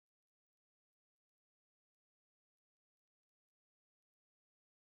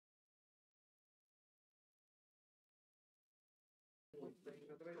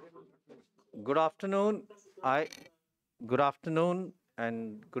Good afternoon. I Good afternoon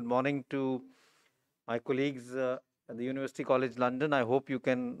and good morning to my colleagues at the University College London. I hope you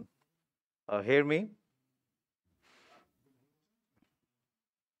can hear me.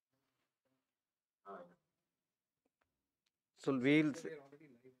 So we'll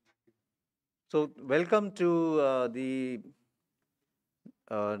welcome to the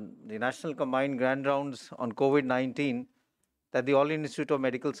National Combined Grand Rounds on COVID-19 that the All India Institute of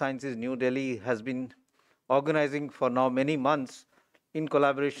Medical Sciences, New Delhi, has been organizing for now many months in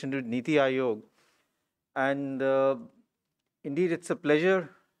collaboration with Niti Aayog. And indeed, it's a pleasure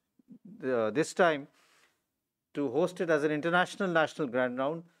this time to host it as an international national grand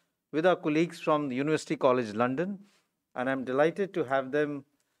round with our colleagues from the University College London. And I'm delighted to have them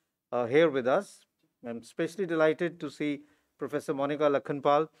here with us. I'm especially delighted to see Professor Monica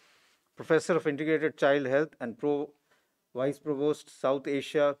Lakhanpaul, Professor of Integrated Child Health and Vice Provost, South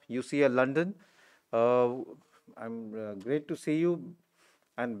Asia, UCL London. I'm great to see you.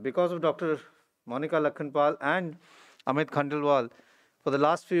 And because of Dr. Monica Lakhanpaul and Amit Khandelwal, for the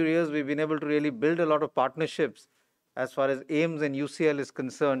last few years, we've been able to really build a lot of partnerships as far as AIIMS and UCL is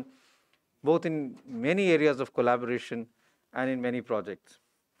concerned, both in many areas of collaboration and in many projects.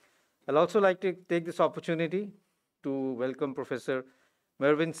 I'd also like to take this opportunity to welcome Professor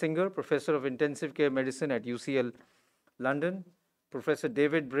Mervyn Singer, Professor of Intensive Care Medicine at UCL London, Professor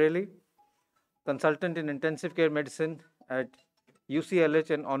David Brealey, Consultant in Intensive Care Medicine at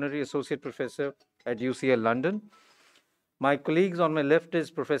UCLH and Honorary Associate Professor at UCL London. My colleagues on my left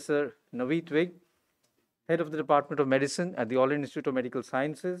is Professor Naveet, Head of the Department of Medicine at the All India Institute of Medical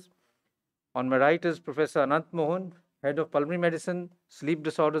Sciences. On my right is Professor Anant Mohan, Head of Pulmonary Medicine, Sleep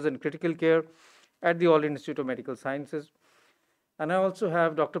Disorders and Critical Care at the All India Institute of Medical Sciences. And I also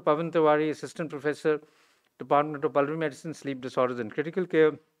have Dr. Pawan Tiwari, Assistant Professor, Department of Pulmonary Medicine, Sleep Disorders and Critical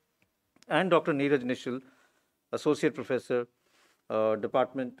Care, and Dr. Neeraj Nishal, Associate Professor,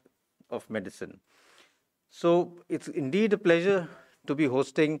 Department of Medicine. So it's indeed a pleasure to be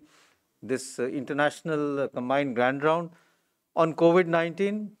hosting this international combined grand round. On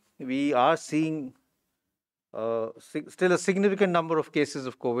COVID-19, we are seeing still a significant number of cases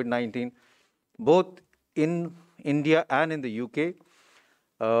of COVID-19, both in India and in the UK.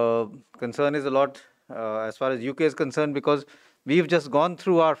 Concern is a lot as far as UK is concerned because we've just gone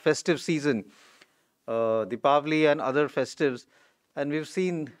through our festive season, Deepavali and other festives, and we've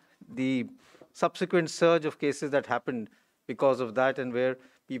seen the subsequent surge of cases that happened because of that, and where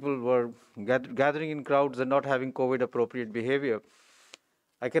people were gathering in crowds and not having COVID-appropriate behavior.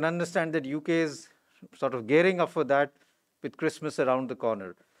 I can understand that UK is sort of gearing up for that with Christmas around the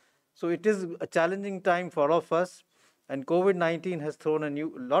corner. So it is a challenging time for all of us, and COVID-19 has thrown a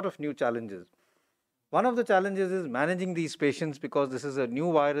lot of new challenges. One of the challenges is managing these patients because this is a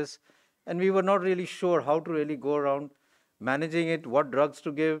new virus, and we were not really sure how to really go around managing it, what drugs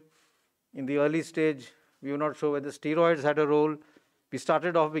to give. In the early stage, we were not sure whether steroids had a role. We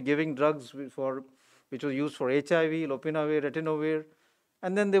started off with giving drugs which were used for HIV, lopinavir, ritonavir,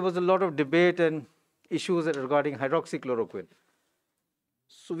 and then there was a lot of debate and issues regarding hydroxychloroquine.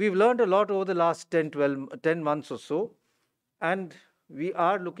 So we've learned a lot over the last 10 months or so, and we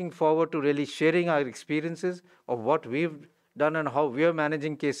are looking forward to really sharing our experiences of what we've done and how we are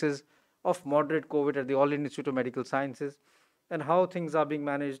managing cases of moderate COVID at the All India Institute of Medical Sciences, and how things are being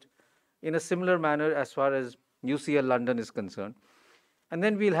managed in a similar manner as far as UCL London is concerned. And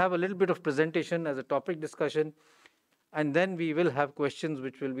then we'll have a little bit of presentation as a topic discussion, and then we will have questions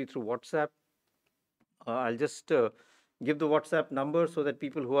which will be through WhatsApp. I'll just give the WhatsApp number so that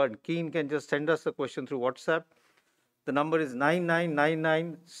people who are keen can just send us a question through WhatsApp. The number is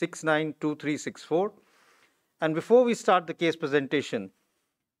 9999692364. And before we start the case presentation,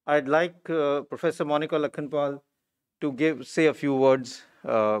 I'd like Professor Monica Lakhanpaul to say a few words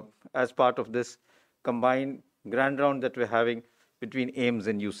as part of this combined grand round that we're having between AIIMS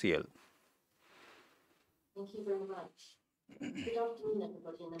and UCL. Thank you very much. Good afternoon,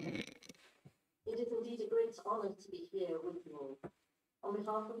 everybody. It is indeed a great honor to be here with you all. On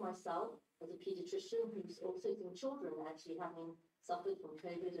behalf of myself, as a paediatrician who's also seen children actually having suffered from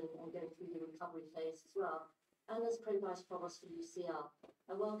COVID and going through the recovery phase as well, and as Vice Provost for UCL,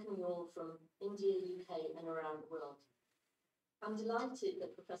 I welcome you all from India, UK, and around the world. I'm delighted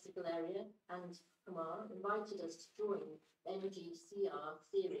that Professor Guleria and Kumar invited us to join the N-CGR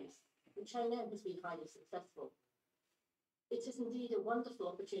series, which I know has been highly successful. It is indeed a wonderful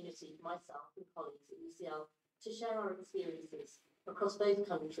opportunity for myself and colleagues at UCL to share our experiences across both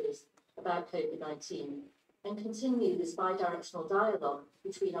countries about COVID-19 and continue this bi-directional dialogue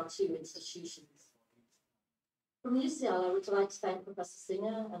between our two institutions. From UCL, I would like to thank Professor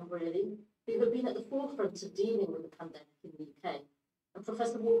Singer and Brealey, who have been at the forefront of dealing with the pandemic in the UK, and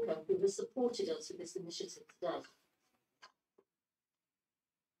Professor Walker, who has supported us with this initiative today.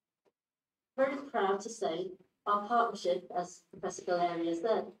 Very proud to say our partnership, as Professor Guleria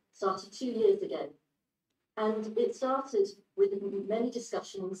said, started 2 years ago. And it started with many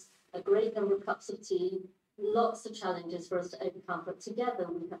discussions, a great number of cups of tea, lots of challenges for us to overcome, but together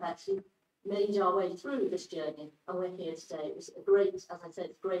we have actually made our way through this journey, and we're here today. It was a great, as I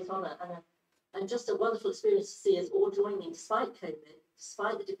said, great honour and just a wonderful experience to see us all joining despite COVID,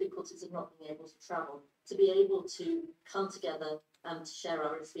 despite the difficulties of not being able to travel, to be able to come together and to share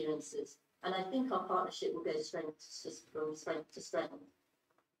our experiences. And I think our partnership will go from strength to strength.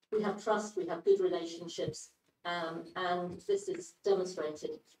 We have trust, we have good relationships, and this is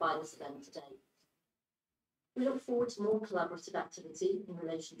demonstrated by this event today. We look forward to more collaborative activity in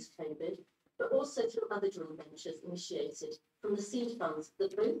relation to COVID, but also through other joint ventures initiated from the seed funds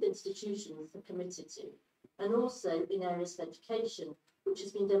that both institutions have committed to, and also in areas of education, which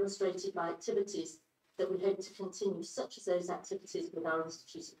has been demonstrated by activities that we hope to continue, such as those activities with our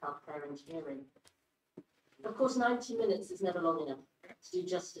Institute of Healthcare Engineering. Of course, 90 minutes is never long enough to do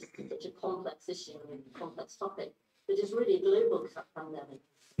justice to such a complex issue and a complex topic that is really a global pandemic.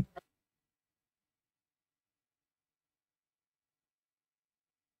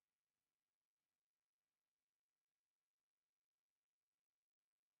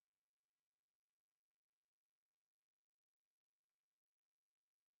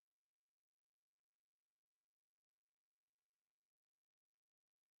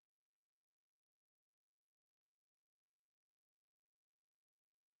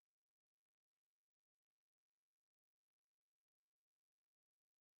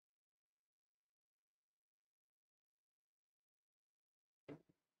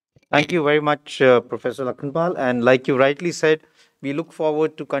 Thank you very much, Professor Lakhanpaul. And like you rightly said, we look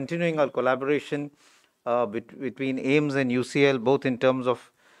forward to continuing our collaboration between AIIMS and UCL, both in terms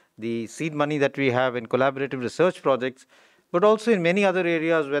of the seed money that we have in collaborative research projects, but also in many other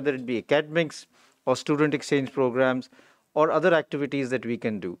areas, whether it be academics or student exchange programs or other activities that we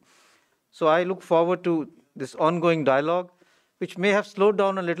can do. So I look forward to this ongoing dialogue, which may have slowed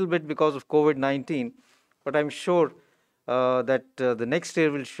down a little bit because of COVID-19, but I'm sure that the next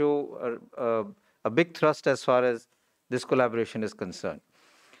year will show a big thrust as far as this collaboration is concerned.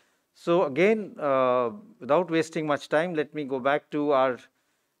 So again, without wasting much time, let me go back to our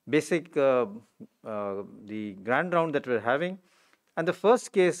basic, the grand round that we're having. And the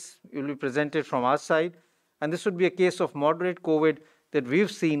first case will be presented from our side, and this would be a case of moderate COVID that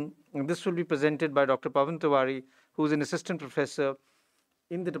we've seen, and this will be presented by Dr. Pawan Tiwari, who is an assistant professor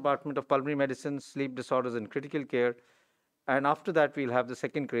in the Department of Pulmonary Medicine, Sleep Disorders and Critical Care. And after that, we'll have the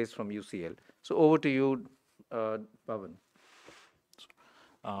second case from UCL. So over to you, Pawan.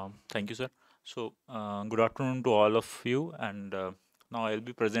 Thank you, sir. So, good afternoon to all of you. And now I'll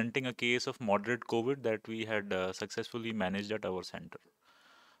be presenting a case of moderate COVID that we had successfully managed at our center.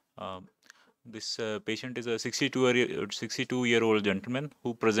 This patient is a 62-year-old gentleman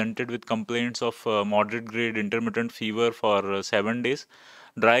who presented with complaints of moderate grade intermittent fever for 7 days,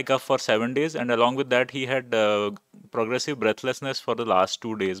 dry cough for 7 days, and along with that he had progressive breathlessness for the last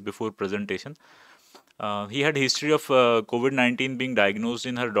 2 days before presentation. He had history of COVID-19 being diagnosed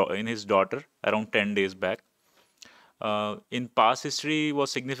in his daughter around 10 days back. In past history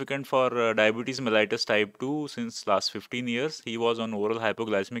was significant for diabetes mellitus type 2 since last 15 years. He was on oral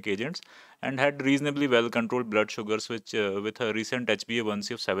hypoglycemic agents and had reasonably well controlled blood sugars with a recent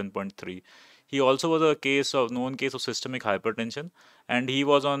HbA1c of 7.3. He also was a known case of systemic hypertension, and he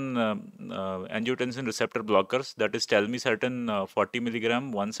was on angiotensin receptor blockers, that is telmisartan 40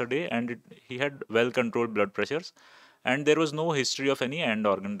 milligram once a day, and he had well controlled blood pressures, and there was no history of any end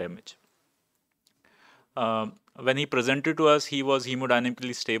organ damage. When he presented to us, he was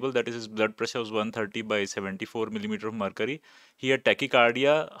hemodynamically stable, that is his blood pressure was 130 by 74 millimeter of mercury. He had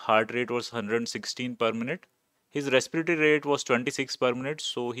tachycardia, heart rate was 116 per minute. His respiratory rate was 26 per minute,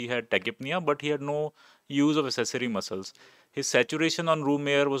 so he had tachypnea, but he had no use of accessory muscles. His saturation on room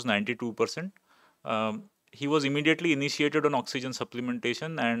air was 92%. He was immediately initiated on oxygen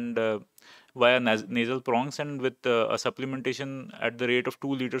supplementation and via nasal prongs, and with a supplementation at the rate of 2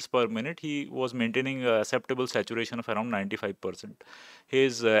 liters per minute, he was maintaining a acceptable saturation of around 95%.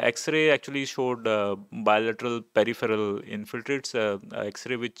 His X-ray actually showed bilateral peripheral infiltrates,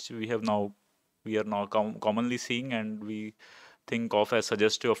 X-ray which we are now commonly seeing and we think of as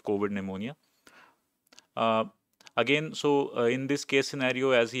suggestive of COVID pneumonia. Again, so in this case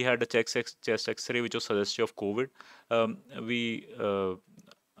scenario, as he had a chest X-ray which was suggestive of COVID, we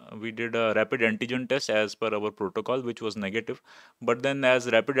we did a rapid antigen test as per our protocol, which was negative. But then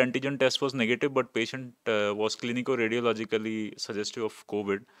as rapid antigen test was negative, but patient was clinico-radiologically suggestive of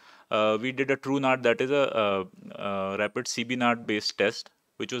COVID, we did a TrueNAT, that is a rapid CBNAT based test,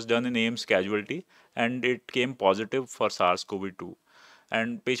 which was done in AIIMS casualty, and it came positive for SARS-CoV-2.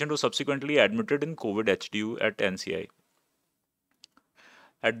 And patient was subsequently admitted in COVID HDU at NCI.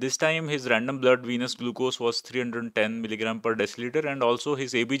 At this time, his random blood venous glucose was 310 milligram per deciliter, and also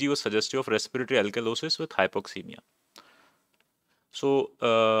his ABG was suggestive of respiratory alkalosis with hypoxemia. So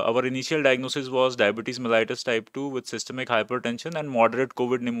our initial diagnosis was diabetes mellitus type 2 with systemic hypertension and moderate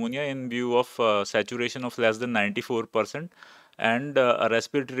COVID pneumonia in view of saturation of less than 94% and a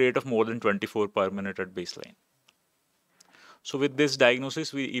respiratory rate of more than 24 per minute at baseline. So with this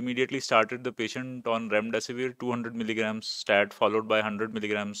diagnosis, we immediately started the patient on remdesivir 200 milligrams stat followed by 100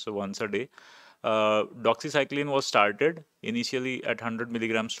 milligrams once a day. Doxycycline was started initially at 100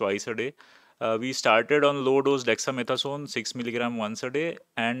 milligrams twice a day. We started on low dose dexamethasone 6 milligram once a day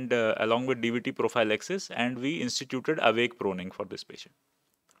and along with DVT prophylaxis, and we instituted awake proning for this patient.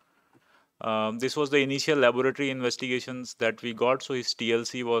 This was the initial laboratory investigations that we got. So his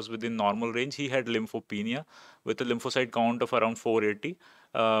TLC was within normal range. He had lymphopenia with a lymphocyte count of around 480.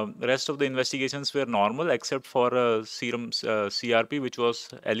 Rest of the investigations were normal except for serum CRP, which was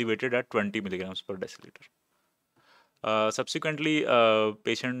elevated at 20 milligrams per deciliter. Subsequently,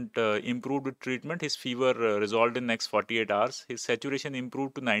 patient improved with treatment. His fever resolved in next 48 hours. His saturation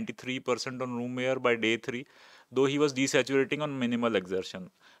improved to 93% on room air by day 3, though he was desaturating on minimal exertion.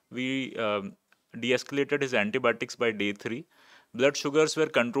 We de-escalated his antibiotics by day 3. Blood sugars were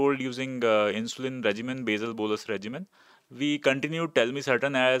controlled using insulin regimen, basal bolus regimen. We continued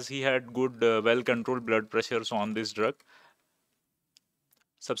telmisartan as he had good, well-controlled blood pressures on this drug.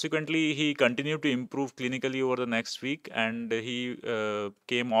 Subsequently, he continued to improve clinically over the next week, and he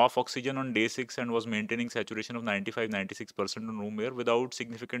came off oxygen on day 6 and was maintaining saturation of 95-96% on room air without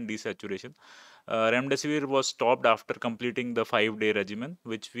significant desaturation. Remdesivir was stopped after completing the 5-day regimen,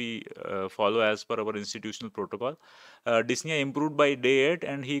 which we follow as per our institutional protocol. Dyspnea improved by day 8,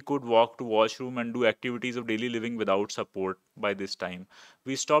 and he could walk to washroom and do activities of daily living without support by this time.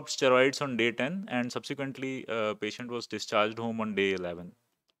 We stopped steroids on day 10, and subsequently, patient was discharged home on day 11.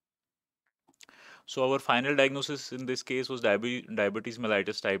 So our final diagnosis in this case was diabetes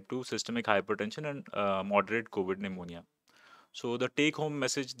mellitus type 2, systemic hypertension, and moderate COVID pneumonia. So the take-home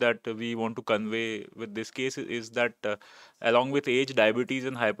message that we want to convey with this case is that along with age, diabetes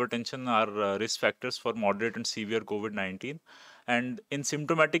and hypertension are risk factors for moderate and severe COVID-19. And in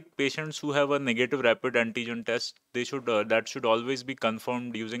symptomatic patients who have a negative rapid antigen test, they should that should always be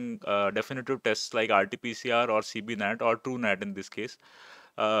confirmed using definitive tests like RT-PCR or CBNAT or TrueNAT in this case.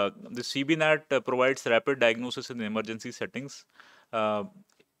 The CBNAT provides rapid diagnosis in emergency settings.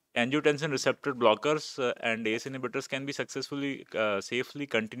 Angiotensin receptor blockers and ACE inhibitors can be successfully, safely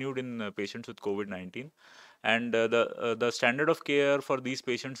continued in patients with COVID-19. And the standard of care for these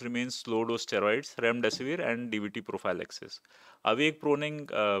patients remains low-dose steroids, remdesivir, and DVT prophylaxis. Awake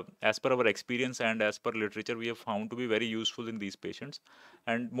proning, as per our experience and as per literature, we have found to be very useful in these patients.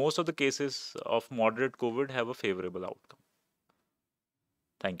 And most of the cases of moderate COVID have a favorable outcome.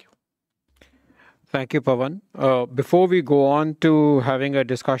 Thank you. Thank you, Pawan. Before we go on to having a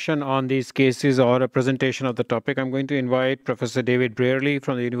discussion on these cases or a presentation of the topic, I'm going to invite Professor David Brealey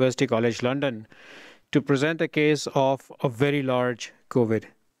from the University College London to present a case of a very large COVID.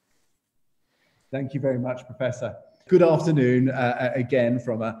 Thank you very much, Professor. Good afternoon again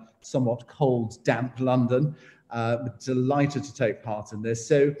from a somewhat cold, damp London. Delighted to take part in this.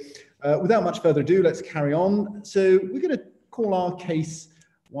 So without much further ado, let's carry on. So we're going to call our case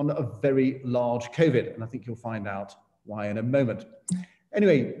one of very large COVID, and I think you'll find out why in a moment.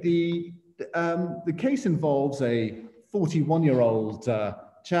 Anyway, the case involves a 41-year-old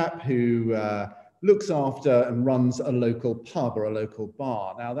chap who looks after and runs a local pub or a local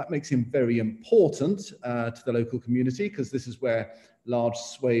bar. Now, that makes him very important to the local community because this is where large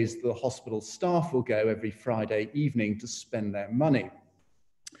swathes of the hospital staff will go every Friday evening to spend their money.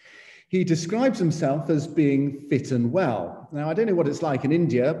 He describes himself as being fit and well. Now, I don't know what it's like in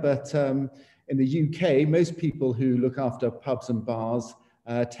India, but in the UK, most people who look after pubs and bars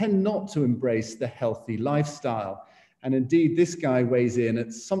tend not to embrace the healthy lifestyle. And indeed, this guy weighs in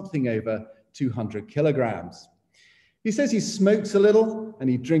at something over 200 kilograms. He says he smokes a little and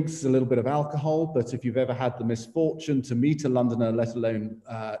he drinks a little bit of alcohol, but if you've ever had the misfortune to meet a Londoner, let alone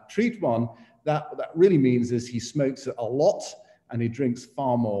treat one, that really means is he smokes a lot and he drinks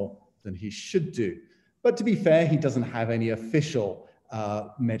far more than he should do. But to be fair, he doesn't have any official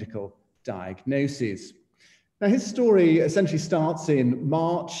medical diagnoses. Now, his story essentially starts in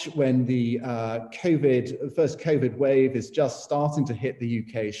March when the first COVID wave is just starting to hit the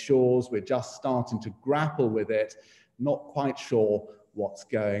UK shores. We're just starting to grapple with it, not quite sure what's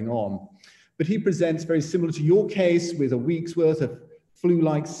going on. But he presents very similar to your case with a week's worth of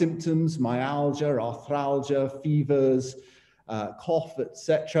flu-like symptoms, myalgia, arthralgia, fevers, cough,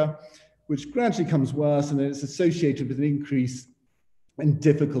 etc., which gradually comes worse, and it's associated with an increase in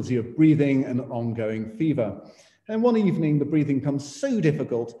difficulty of breathing and ongoing fever. And one evening, the breathing becomes so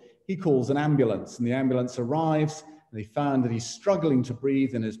difficult, he calls an ambulance, and the ambulance arrives, and they found that he's struggling to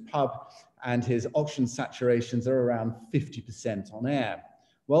breathe in his pub, and his oxygen saturations are around 50% on air.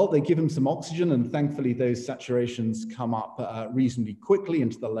 Well, they give him some oxygen, and thankfully those saturations come up reasonably quickly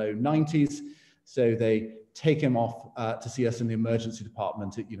into the low 90s. So they take him off to see us in the emergency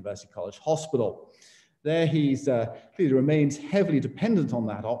department at University College Hospital. There he remains heavily dependent on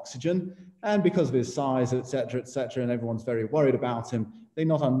that oxygen, and because of his size, et cetera, and everyone's very worried about him, they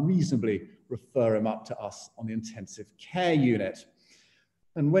not unreasonably refer him up to us on the intensive care unit.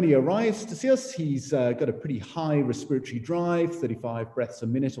 And when he arrives to see us, he's got a pretty high respiratory drive, 35 breaths a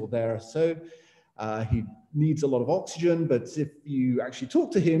minute or there or so. He needs a lot of oxygen, but if you actually talk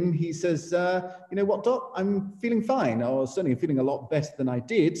to him, he says, you know what, Doc, I'm feeling fine. I was certainly feeling a lot better than I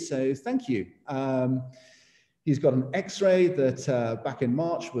did, so thank you. He's got an X-ray that back in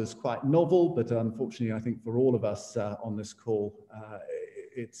March was quite novel, but unfortunately, I think for all of us on this call,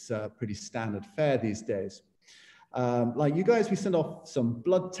 it's pretty standard fare these days. Like you guys, we sent off some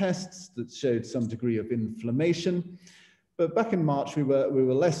blood tests that showed some degree of inflammation. But back in March, we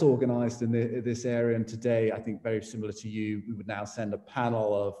were less organized in this area. And today, I think very similar to you, we would now send a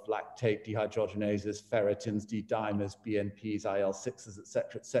panel of lactate dehydrogenases, ferritins, D-dimers, BNPs, IL-6s,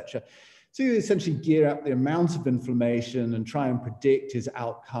 et cetera, to essentially gear up the amount of inflammation and try and predict his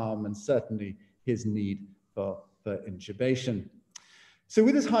outcome and certainly his need for intubation. So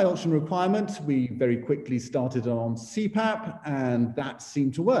with this high oxygen requirement, we very quickly started on CPAP, and that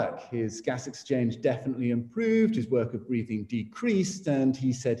seemed to work. His gas exchange definitely improved, his work of breathing decreased, and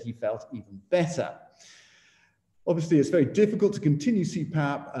he said he felt even better. Obviously, it's very difficult to continue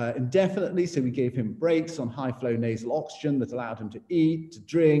CPAP indefinitely, so we gave him breaks on high-flow nasal oxygen that allowed him to eat, to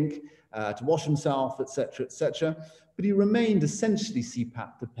drink, to wash himself, et cetera, but he remained essentially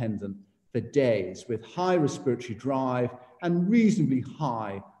CPAP dependent for days with high respiratory drive and reasonably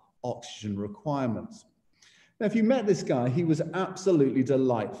high oxygen requirements. Now, if you met this guy, he was absolutely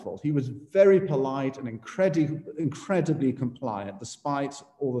delightful. He was very polite and incredibly compliant, despite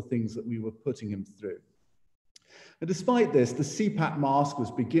all the things that we were putting him through. And despite this, the CPAP mask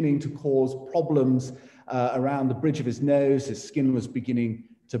was beginning to cause problems around the bridge of his nose. His skin was beginning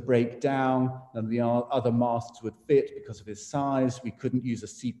to break down, and the other masks would fit because of his size. We couldn't use a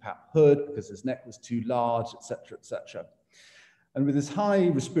CPAP hood because his neck was too large, et cetera. And with this high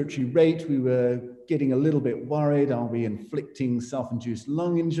respiratory rate, we were getting a little bit worried. Are we inflicting self-induced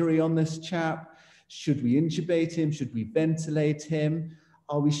lung injury on this chap? Should we intubate him? Should we ventilate him?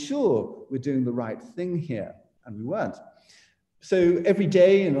 Are we sure we're doing the right thing here? And we weren't. So every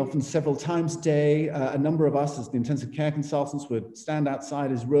day, and often several times a day, a number of us as the intensive care consultants would stand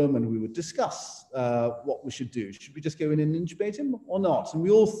outside his room and we would discuss what we should do. Should we just go in and intubate him or not? And we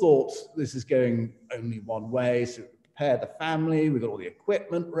all thought this is going only one way, so prepare the family, we got all the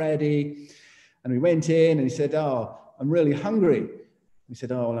equipment ready. And we went in and he said, "Oh, I'm really hungry." We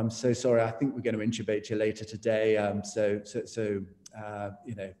said, "Oh, well, I'm so sorry. I think we're going to intubate you later today.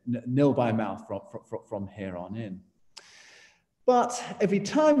 You know, nil by mouth from here on in." But every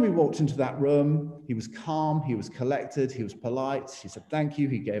time we walked into that room, he was calm, he was collected, he was polite. He said, "Thank you."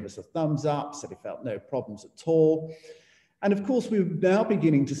 He gave us a thumbs up, said he felt no problems at all. And of course, we were now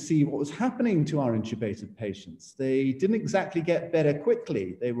beginning to see what was happening to our intubated patients. They didn't exactly get better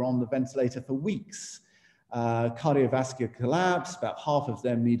quickly. They were on the ventilator for weeks. Cardiovascular collapse, about half of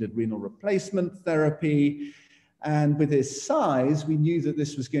them needed renal replacement therapy. And with his size, we knew that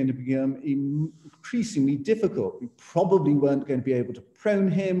this was going to become increasingly difficult. We probably weren't going to be able to prone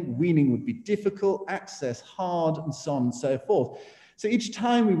him. Weaning would be difficult, access hard, and so on and so forth. So each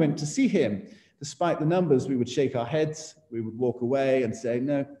time we went to see him, despite the numbers, we would shake our heads, we would walk away and say,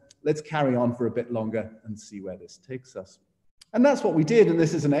 "No, let's carry on for a bit longer and see where this takes us." And that's what we did. And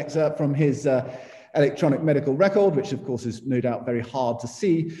this is an excerpt from his electronic medical record, which of course is no doubt very hard to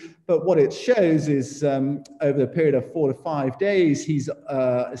see. But what it shows is over a period of 4 to 5 days, he's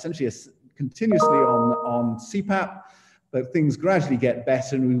essentially continuously on CPAP, but things gradually get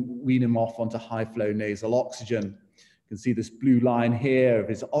better and we wean him off onto high flow nasal oxygen. You can see this blue line here of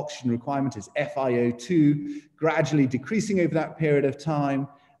his oxygen requirement, his FiO2, gradually decreasing over that period of time.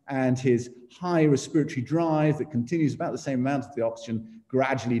 and his high respiratory drive that continues about the same amount as the oxygen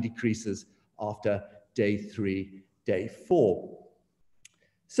gradually decreases after day 3, day 4.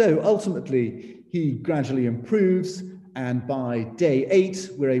 So ultimately, he gradually improves, and by day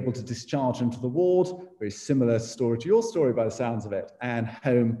 8, we're able to discharge him to the ward, very similar story to your story by the sounds of it, and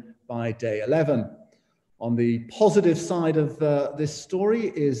home by day 11. On the positive side of this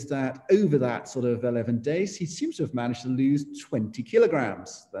story is that over that sort of 11 days, he seems to have managed to lose 20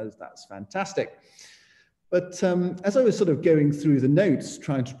 kilograms. That's fantastic. But as I was sort of going through the notes,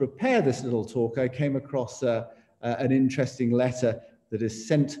 trying to prepare this little talk, I came across an interesting letter that is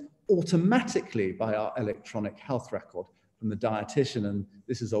sent automatically by our electronic health record from the dietitian. And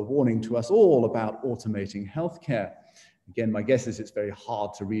this is a warning to us all about automating healthcare. Again, my guess is it's very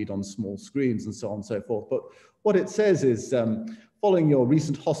hard to read on small screens and so on and so forth. But what it says is, following your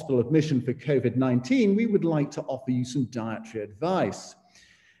recent hospital admission for COVID-19, we would like to offer you some dietary advice.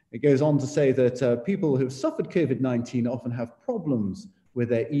 It goes on to say that people who have suffered COVID-19 often have problems with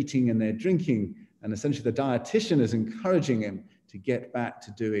their eating and their drinking. And essentially the dietitian is encouraging him to get back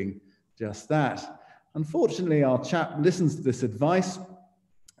to doing just that. Unfortunately, our chap listens to this advice,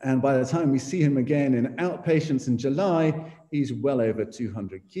 and by the time we see him again in outpatients in July, he's well over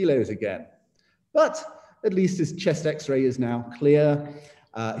 200 kilos again. But at least his chest x-ray is now clear.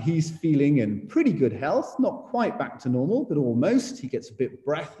 He's feeling in pretty good health, not quite back to normal, but almost. He gets a bit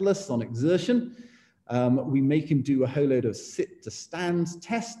breathless on exertion. We make him do a whole load of sit to stand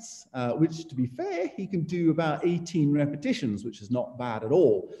tests, which, to be fair, he can do about 18 repetitions, which is not bad at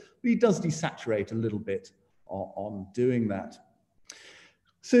all. But he does desaturate a little bit on doing that.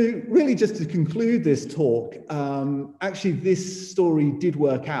 So really, just to conclude this talk, actually this story did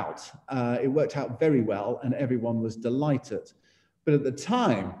work out. It worked out very well and everyone was delighted. But at the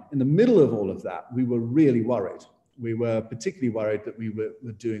time, in the middle of all of that, we were really worried. We were particularly worried that we were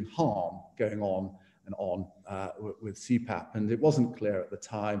doing harm going on and on with CPAP. And it wasn't clear at the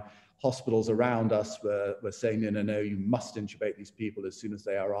time. Hospitals around us were saying, no, you must intubate these people as soon as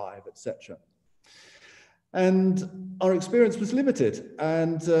they arrive, etc. And our experience was limited.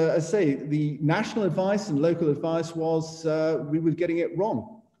 And as I say, the national advice and local advice was we were getting it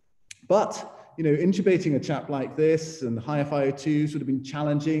wrong. But, you know, intubating a chap like this and high FiO2s would have been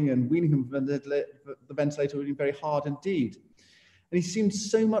challenging, and weaning him from the ventilator would have been very hard indeed. And he seemed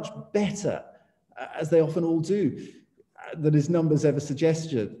so much better, as they often all do, than his numbers ever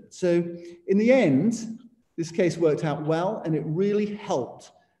suggested. So in the end, this case worked out well, and it really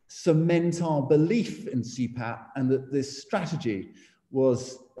helped cement our belief in CPAP, and that this strategy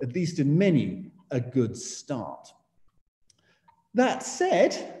was, at least in many, a good start. That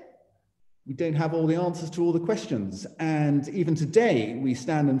said, we don't have all the answers to all the questions. And even today, we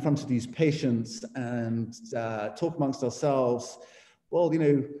stand in front of these patients and talk amongst ourselves, well, you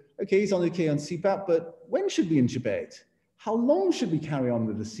know, okay, he's on CPAP, but when should we intubate? How long should we carry on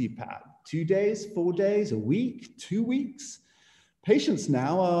with the CPAP? 2 days, 4 days, a week, 2 weeks? Patients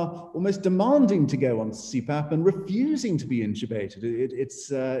now are almost demanding to go on CPAP and refusing to be intubated.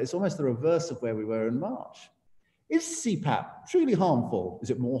 It's almost the reverse of where we were in March. Is CPAP truly harmful?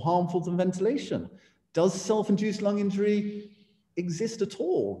 Is it more harmful than ventilation? Does self-induced lung injury exist at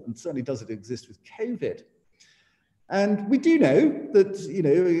all? And certainly does it exist with COVID? And we do know that, you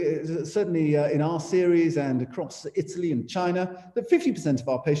know, certainly in our series and across Italy and China, that 50% of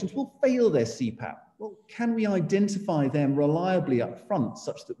our patients will fail their CPAP. Well, can we identify them reliably up front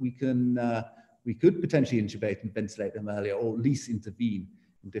such that we could potentially intubate and ventilate them earlier, or at least intervene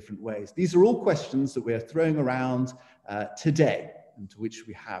in different ways? These are all questions that we're throwing around today, and to which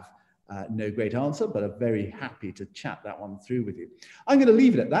we have no great answer, but are very happy to chat that one through with you. I'm going to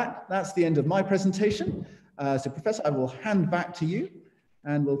leave it at that. That's the end of my presentation. So Professor, I will hand back to you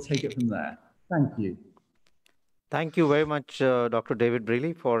and we'll take it from there. Thank you. Thank you very much, Dr. David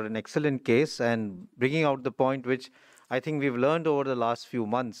Brealey, for an excellent case and bringing out the point which I think we've learned over the last few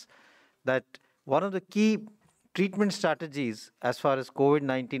months, that one of the key treatment strategies as far as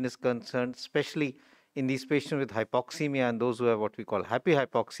COVID-19 is concerned, especially in these patients with hypoxemia and those who have what we call happy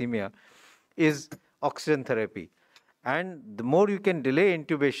hypoxemia, is oxygen therapy. And the more you can delay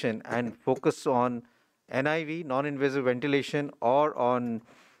intubation and focus on NIV, non-invasive ventilation, or on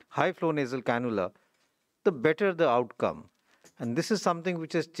high-flow nasal cannula, the better the outcome. And this is something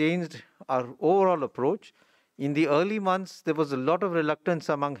which has changed our overall approach. In the early months, there was a lot of reluctance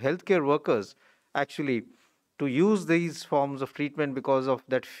among healthcare workers actually to use these forms of treatment because of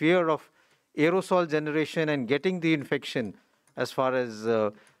that fear of aerosol generation and getting the infection as far as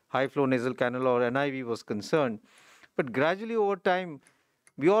high-flow nasal cannula or NIV was concerned. But gradually over time,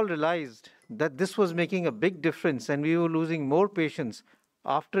 we all realized that this was making a big difference and we were losing more patients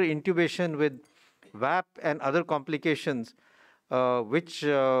after intubation with VAP and other complications, which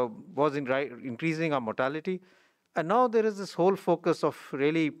was increasing our mortality. And now there is this whole focus of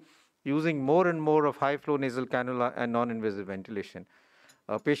really using more and more of high flow nasal cannula and non-invasive ventilation.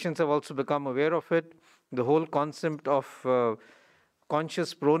 Patients have also become aware of it. The whole concept of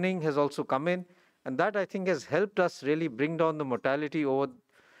conscious proning has also come in, and that I think has helped us really bring down the mortality over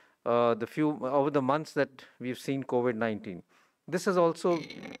the months that we've seen COVID-19. This has also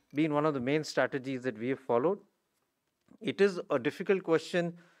been one of the main strategies that we have followed. It is a difficult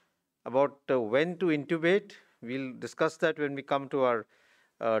question about when to intubate. We'll discuss that when we come to our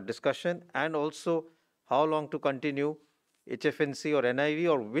discussion, and also how long to continue HFNC or NIV,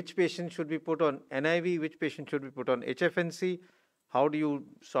 or which patient should be put on NIV, which patient should be put on HFNC, how do you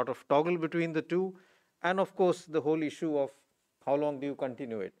sort of toggle between the two, and of course the whole issue of how long do you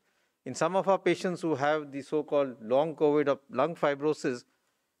continue it. In some of our patients who have the so-called long COVID of lung fibrosis,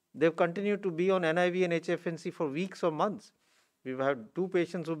 they've continued to be on NIV and HFNC for weeks or months. We've had 2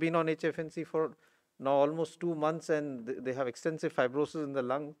 patients who've been on HFNC for now almost 2 months, and they have extensive fibrosis in the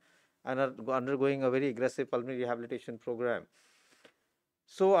lung and are undergoing a very aggressive pulmonary rehabilitation program.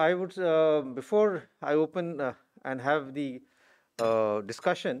 So I would, before I open and have the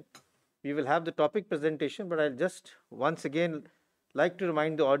discussion, we will have the topic presentation, but I'll just once again like to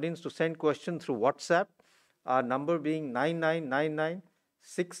remind the audience to send questions through WhatsApp, our number being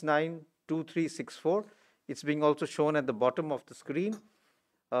 9999692364. It's being also shown at the bottom of the screen.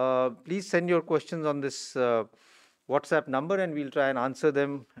 Please send your questions on this WhatsApp number, and we'll try and answer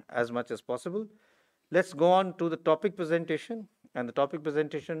them as much as possible. Let's go on to the topic presentation. And the topic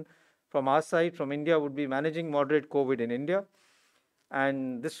presentation from our side, from India, would be Managing Moderate COVID in India.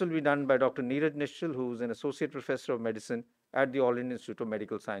 And this will be done by Dr. Neeraj Nishchal, who's an Associate Professor of Medicine at the All Indian Institute of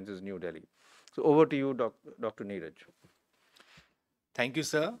Medical Sciences, New Delhi. So over to you, Dr. Neeraj. Thank you,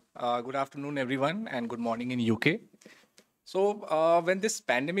 sir. Good afternoon, everyone, and good morning in UK. So when this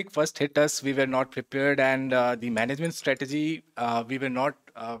pandemic first hit us, we were not prepared, and the management strategy, we were not,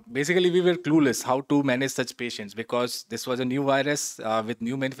 basically we were clueless how to manage such patients, because this was a new virus with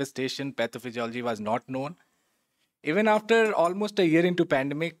new manifestation, pathophysiology was not known. Even after almost a year into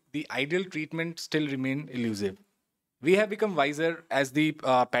pandemic, the ideal treatment still remained elusive. We have become wiser as the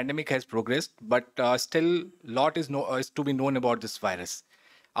pandemic has progressed, but still lot is to be known about this virus.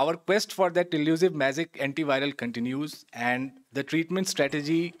 Our quest for that elusive magic antiviral continues, and the treatment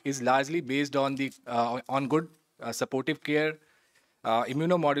strategy is largely based on the on good supportive care,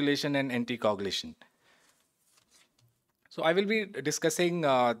 immunomodulation, and anticoagulation. So I will be discussing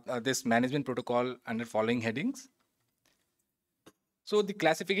this management protocol under following headings. So the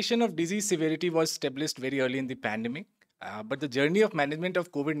classification of disease severity was established very early in the pandemic, but the journey of management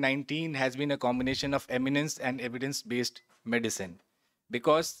of COVID-19 has been a combination of eminence and evidence-based medicine.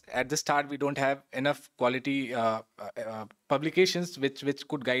 Because at the start, we don't have enough quality publications which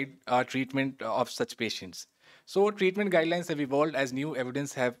could guide treatment of such patients. So treatment guidelines have evolved as new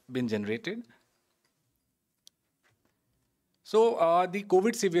evidence have been generated. So the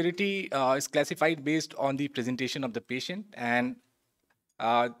COVID severity is classified based on the presentation of the patient, and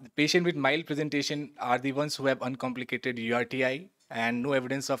the patient with mild presentation are the ones who have uncomplicated URTI and no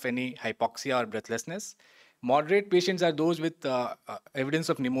evidence of any hypoxia or breathlessness. Moderate patients are those with evidence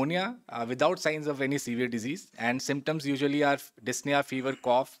of pneumonia without signs of any severe disease, and symptoms usually are dyspnea, fever,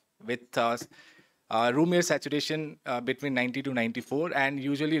 cough with room air saturation between 90 to 94, and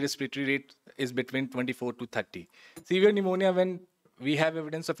usually respiratory rate is between 24 to 30. Severe pneumonia, when we have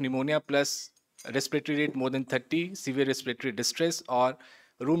evidence of pneumonia plus respiratory rate more than 30, severe respiratory distress, or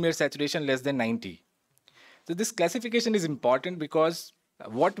room air saturation less than 90. So this classification is important because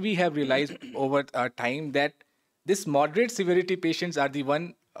what we have realized over time that this moderate severity patients are the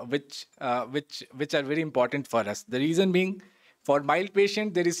one which are very important for us. The reason being, for mild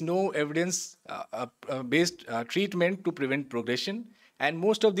patient, there is no evidence based treatment to prevent progression, and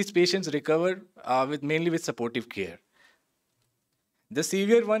most of these patients recover mainly with supportive care. The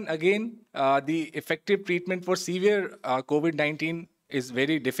severe one, again, the effective treatment for severe COVID-19 is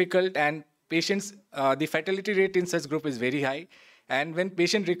very difficult, and patients, the fatality rate in such group is very high. And when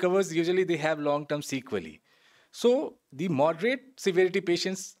patient recovers, usually they have long-term sequelae. So the moderate severity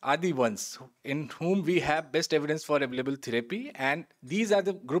patients are the ones in whom we have best evidence for available therapy. And these are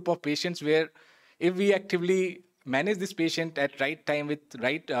the group of patients where if we actively manage this patient at right time with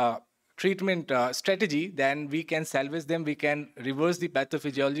right treatment strategy, then we can salvage them, we can reverse the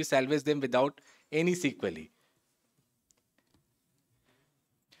pathophysiology, salvage them without any sequelae.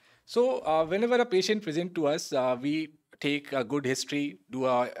 So whenever a patient presents to us, we take a good history, do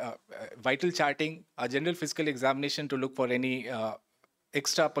a vital charting, a general physical examination to look for any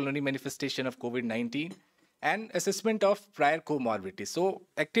extra pulmonary manifestation of COVID-19, and assessment of prior comorbidities. So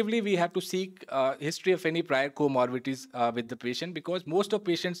actively we have to seek history of any prior comorbidities with the patient, because most of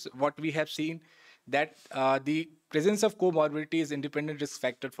patients, what we have seen, that the presence of comorbidity is independent risk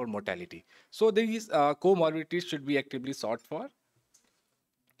factor for mortality. So these comorbidities should be actively sought for.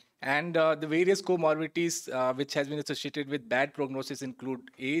 And the various comorbidities which has been associated with bad prognosis include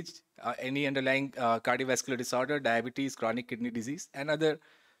age, any underlying cardiovascular disorder, diabetes, chronic kidney disease, and other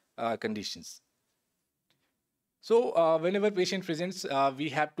conditions. So whenever patient presents, we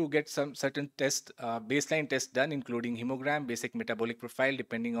have to get some certain test, baseline tests done, including hemogram, basic metabolic profile,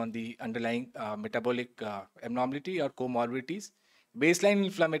 depending on the underlying metabolic abnormality or comorbidities. Baseline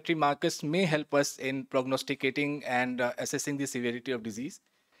inflammatory markers may help us in prognosticating and assessing the severity of disease.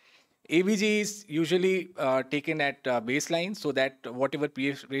 ABG is usually taken at baseline, so that whatever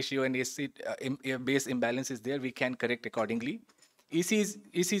pH ratio and acid base imbalance is there, we can correct accordingly.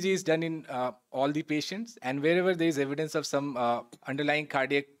 ECG is done in all the patients, and wherever there is evidence of some underlying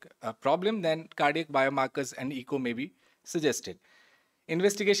cardiac problem, then cardiac biomarkers and echo may be suggested.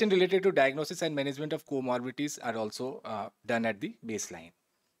 Investigation related to diagnosis and management of comorbidities are also done at the baseline.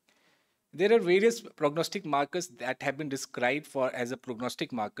 There are various prognostic markers that have been described for as a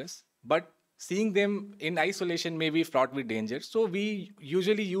prognostic markers, but seeing them in isolation may be fraught with danger. So we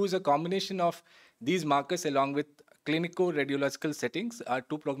usually use a combination of these markers along with clinico-radiological settings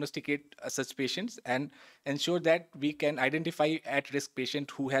to prognosticate such patients and ensure that we can identify at-risk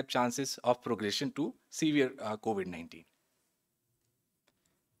patients who have chances of progression to severe COVID-19.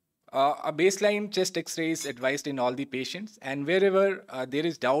 A baseline chest X-ray is advised in all the patients, and wherever there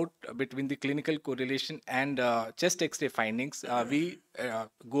is doubt between the clinical correlation and chest X-ray findings, we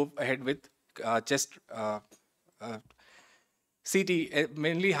go ahead with chest CT,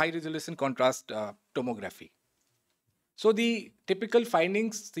 mainly high-resolution contrast tomography. So the typical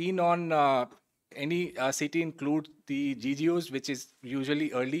findings seen on any CT include the GGOs, which is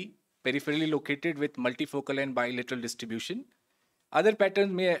usually early, peripherally located with multifocal and bilateral distribution. Other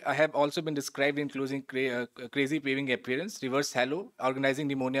patterns may have also been described, including crazy paving appearance, reverse halo, organizing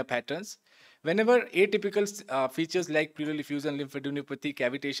pneumonia patterns. Whenever atypical features like pleural effusion, lymphadenopathy,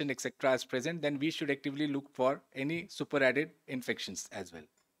 cavitation, etc. is present, then we should actively look for any superadded infections as well.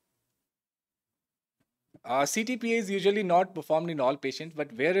 CTPA is usually not performed in all patients,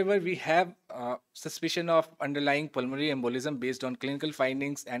 but wherever we have suspicion of underlying pulmonary embolism based on clinical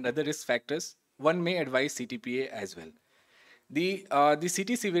findings and other risk factors, one may advise CTPA as well. The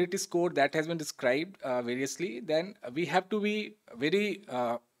CT severity score that has been described variously, then we have to be very,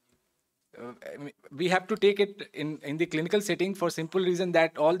 we have to take it in the clinical setting for simple reason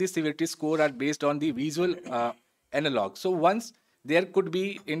that all these severity score are based on the visual analog. So once there could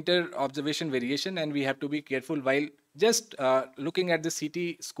be inter-observation variation, and we have to be careful while just looking at the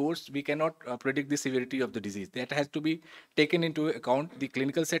CT scores, we cannot predict the severity of the disease. That has to be taken into account the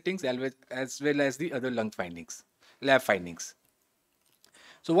clinical settings as well as the other lung findings, lab findings.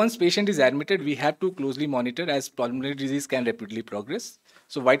 So once patient is admitted, we have to closely monitor as pulmonary disease can rapidly progress.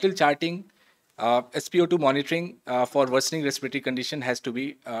 So vital charting, SpO2 monitoring for worsening respiratory condition has to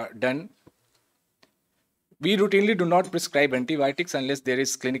be done. We routinely do not prescribe antibiotics unless there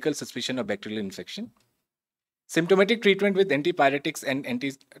is clinical suspicion of bacterial infection. Symptomatic treatment with antipyretics and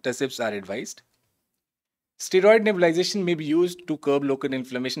antitussives are advised. Steroid nebulization may be used to curb local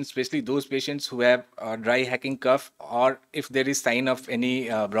inflammation, especially those patients who have dry hacking cough, or if there is sign of any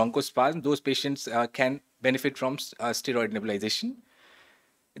bronchospasm, those patients can benefit from steroid nebulization.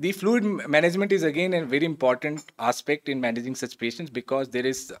 The fluid management is again a very important aspect in managing such patients, because there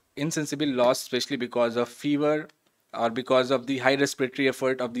is insensible loss, especially because of fever or because of the high respiratory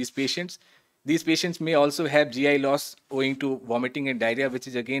effort of these patients. These patients may also have GI loss owing to vomiting and diarrhea, which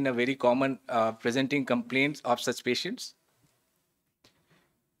is again a very common presenting complaints of such patients.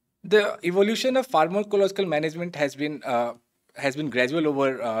 The evolution of pharmacological management has been gradual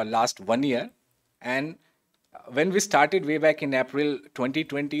over last 1 year, and when we started way back in April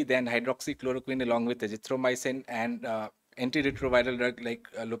 2020, then hydroxychloroquine along with azithromycin and antiretroviral drug like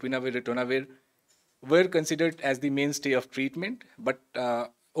lopinavir, ritonavir were considered as the mainstay of treatment. But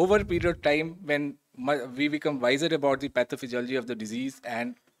over a period of time, when we become wiser about the pathophysiology of the disease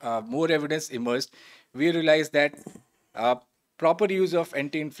and more evidence emerged, we realized that proper use of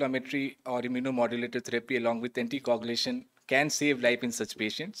anti-inflammatory or immunomodulator therapy along with anticoagulation can save life in such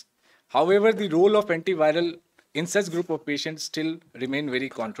patients. However, the role of antiviral in such group of patients still remain very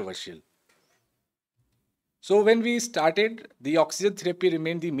controversial. So when we started, the oxygen therapy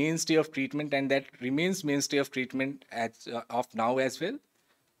remained the mainstay of treatment, and that remains mainstay of treatment as of now as well.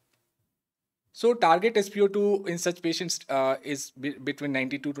 So target SpO2 in such patients is between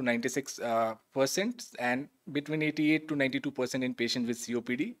 92 to 96%, and between 88 to 92% in patients with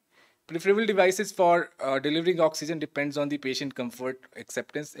COPD. Preferable devices for delivering oxygen depends on the patient comfort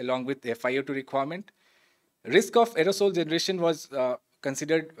acceptance along with FiO2 requirement. Risk of aerosol generation was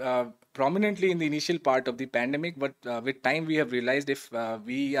considered prominently in the initial part of the pandemic, but with time we have realized if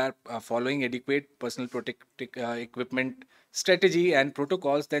we are following adequate personal protective equipment strategy and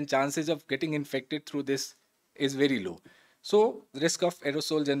protocols, then chances of getting infected through this is very low. So the risk of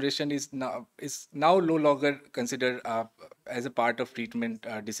aerosol generation is now no longer considered as a part of treatment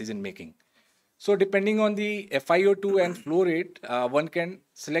decision making. So depending on the FiO2 and flow rate, one can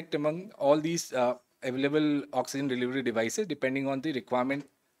select among all these available oxygen delivery devices depending on the requirement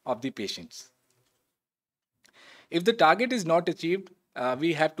of the patients. If the target is not achieved,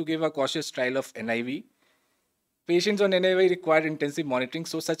 we have to give a cautious trial of NIV. Patients on NIV require intensive monitoring,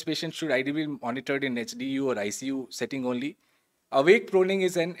 so such patients should ideally be monitored in HDU or ICU setting only. Awake proning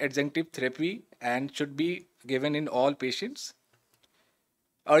is an adjunctive therapy and should be given in all patients.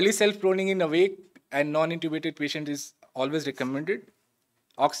 Early self-proning in awake and non-intubated patient is always recommended.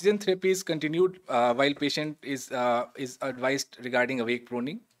 Oxygen therapy is continued while patient is advised regarding awake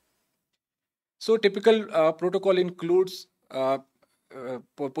proning. So typical protocol includes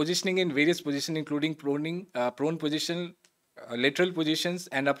positioning in various positions, including proning, prone position, lateral positions,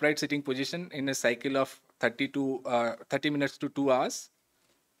 and upright sitting position in a cycle of 30 minutes to 2 hours.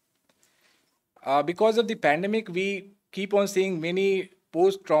 Because of the pandemic, we keep on seeing many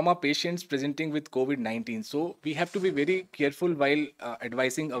post-trauma patients presenting with COVID-19. So we have to be very careful while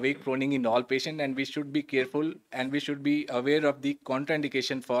advising awake proning in all patients, and we should be careful and we should be aware of the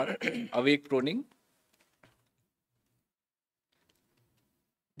contraindication for awake proning.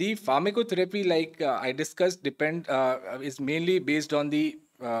 The pharmacotherapy, like I discussed, is mainly based on the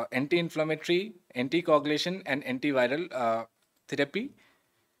anti-inflammatory, anticoagulation, and antiviral therapy.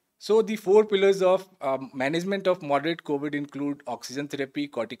 So the four pillars of management of moderate COVID include oxygen therapy,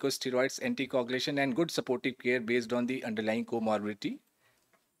 corticosteroids, anticoagulation, and good supportive care based on the underlying comorbidity.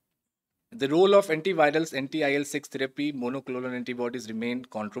 The role of antivirals, anti-IL-6 therapy, monoclonal antibodies remain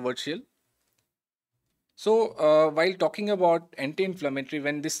controversial. So while talking about anti-inflammatory,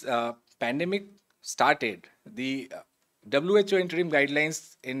 when this pandemic started, the WHO interim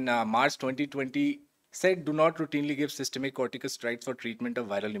guidelines in March 2020 said do not routinely give systemic corticosteroids for treatment of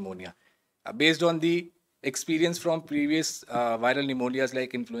viral pneumonia, based on the experience from previous viral pneumonias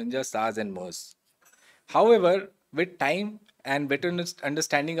like influenza, SARS, and MERS. However, with time and better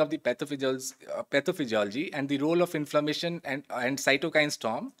understanding of the pathophysiology and the role of inflammation and cytokine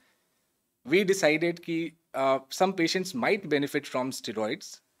storm, we decided that some patients might benefit from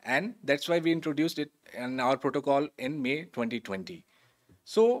steroids, and that's why we introduced it in our protocol in May 2020.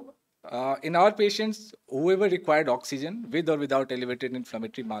 So in our patients, whoever required oxygen with or without elevated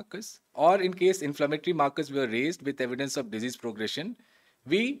inflammatory markers, or in case inflammatory markers were raised with evidence of disease progression,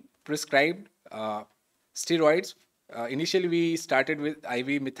 we prescribed steroids. Initially, we started with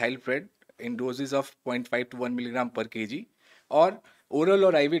IV methylpred in doses of 0.5 to 1 milligram per kg, or oral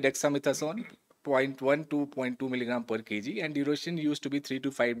or IV dexamethasone 0.1 to 0.2 milligram per kg, and duration used to be 3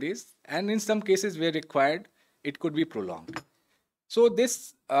 to 5 days, and in some cases where required, it could be prolonged. So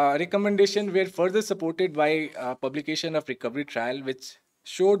this recommendation were further supported by publication of recovery trial, which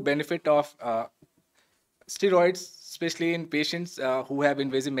showed benefit of steroids, especially in patients who have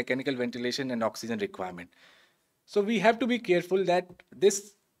invasive mechanical ventilation and oxygen requirement. So we have to be careful that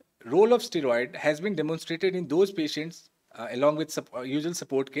this role of steroid has been demonstrated in those patients along with usual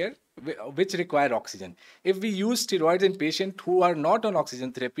support care which require oxygen. If we use steroids in patients who are not on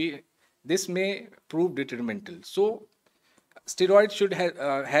oxygen therapy, this may prove detrimental. So steroids should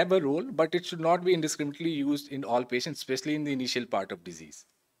have a role, but it should not be indiscriminately used in all patients, especially in the initial part of disease.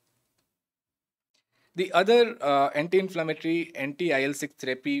 The other anti-inflammatory, anti-IL-6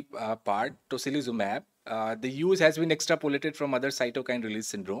 therapy part, tocilizumab, the use has been extrapolated from other cytokine release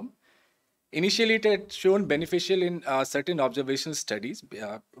syndrome. Initially, it had shown beneficial in certain observational studies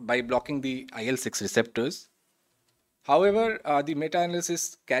by blocking the IL-6 receptors. However, the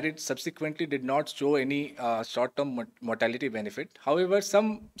meta-analysis carried subsequently did not show any short-term mortality benefit. However,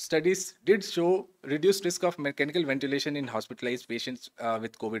 some studies did show reduced risk of mechanical ventilation in hospitalized patients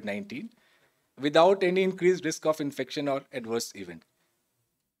with COVID-19 without any increased risk of infection or adverse event.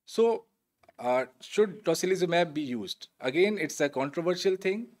 So, should tocilizumab be used? Again, it's a controversial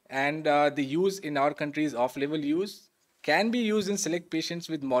thing, and the use in our country is off-label use. Can be used in select patients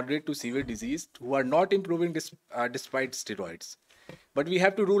with moderate to severe disease who are not improving despite steroids. But we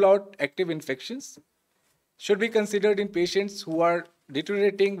have to rule out active infections. Should be considered in patients who are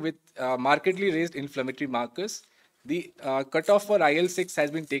deteriorating with markedly raised inflammatory markers. The cutoff for IL-6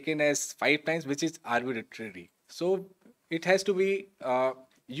 has been taken as 5 times, which is arbitrary. So it has to be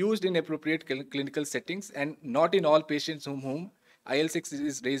used in appropriate clinical settings and not in all patients whom IL-6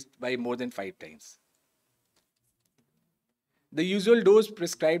 is raised by more than 5 times. The usual dose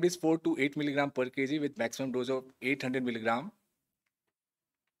prescribed is 4 to 8 milligram per kg with maximum dose of 800 milligram,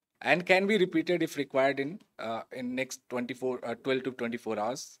 and can be repeated if required in next 12 to 24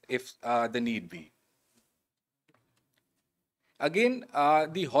 hours if the need be. Again,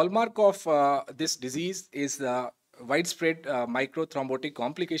 the hallmark of this disease is the widespread microthrombotic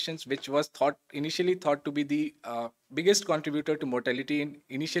complications, which was initially thought to be the biggest contributor to mortality in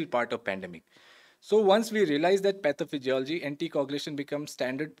initial part of pandemic. So once we realized that pathophysiology, anticoagulation becomes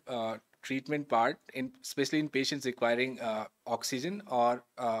standard treatment part, especially in patients requiring oxygen or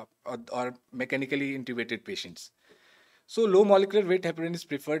mechanically intubated patients. So low molecular weight heparin is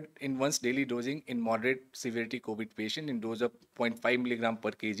preferred in once daily dosing in moderate severity COVID patient in dose of 0.5 milligram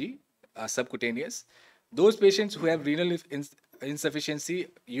per kg subcutaneous. Those patients who have renal insufficiency,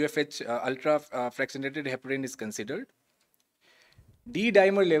 UFH ultra fractionated heparin is considered.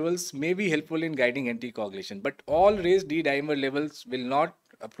 D-dimer levels may be helpful in guiding anticoagulation, but all raised D-dimer levels will not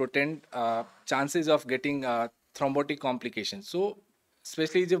portend chances of getting thrombotic complications. So,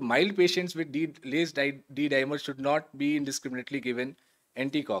 especially the mild patients with raised D-dimer should not be indiscriminately given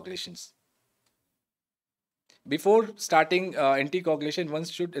anticoagulations. Before starting anticoagulation, one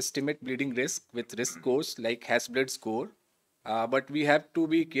should estimate bleeding risk with risk scores like Hasbled score. But we have to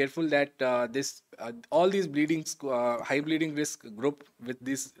be careful that all these high bleeding risk group with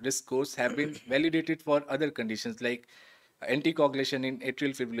these risk scores have been validated for other conditions like anticoagulation in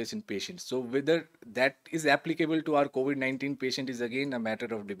atrial fibrillation patients. So whether that is applicable to our COVID-19 patient is again a matter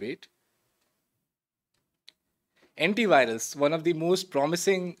of debate. Antivirals, one of the most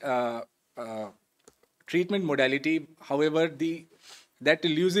promising treatment modality. However, that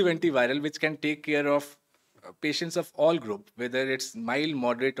elusive antiviral which can take care of patients of all group, whether it's mild,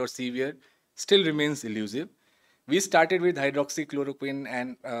 moderate, or severe, still remains elusive. We started with hydroxychloroquine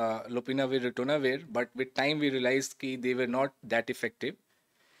and lopinavir-ritonavir, but with time we realized that they were not that effective.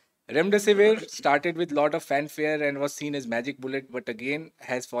 Remdesivir started with lot of fanfare and was seen as magic bullet, but again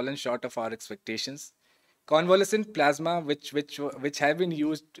has fallen short of our expectations. Convalescent plasma, which have been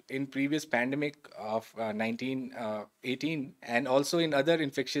used in previous pandemic of 1918 and also in other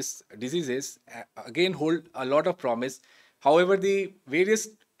infectious diseases, again hold a lot of promise. However, the various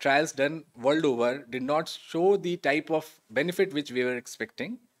trials done world over did not show the type of benefit which we were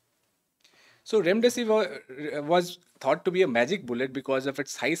expecting. So remdesivir was thought to be a magic bullet because of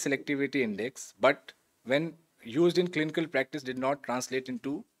its high selectivity index, but when used in clinical practice did not translate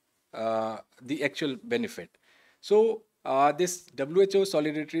into the actual benefit. So this WHO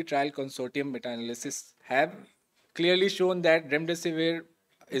Solidarity Trial Consortium meta-analysis have clearly shown that remdesivir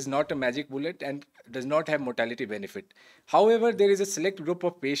is not a magic bullet and does not have mortality benefit. However, there is a select group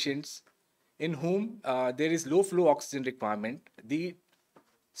of patients in whom there is low flow oxygen requirement. The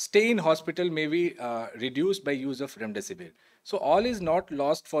stay in hospital may be reduced by use of remdesivir. So all is not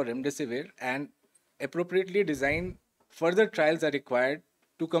lost for remdesivir, and appropriately designed further trials are required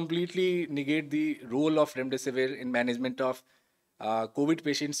to completely negate the role of remdesivir in management of COVID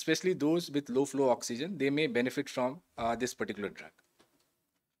patients, especially those with low flow oxygen. They may benefit from this particular drug.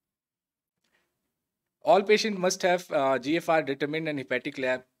 All patients must have GFR determined and hepatic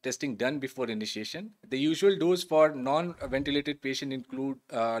lab testing done before initiation. The usual dose for non-ventilated patient include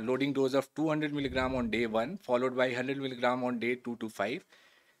loading dose of 200 milligram on day 1, followed by 100 milligram on day 2 to 5.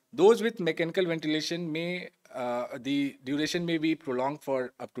 Those with mechanical ventilation the duration may be prolonged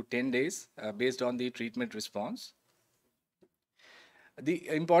for up to 10 days based on the treatment response. The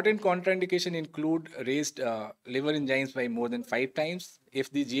important contraindication include raised liver enzymes by more than 5 times, if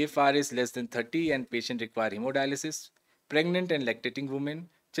the GFR is less than 30 and patient require hemodialysis, pregnant and lactating women,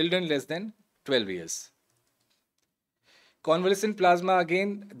 children less than 12 years. Convalescent plasma,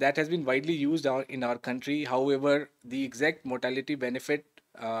 again, that has been widely used in our country. However, the exact mortality benefit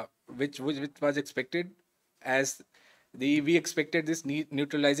which was expected, as we expected this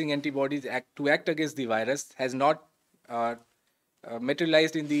neutralizing antibodies to act against the virus, has not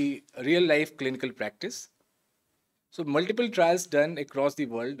materialized in the real life clinical practice. So multiple trials done across the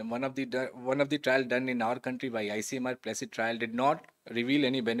world. One of the trial done in our country by ICMR Placid trial did not reveal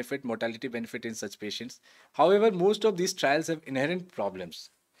any mortality benefit in such patients. However, most of these trials have inherent problems,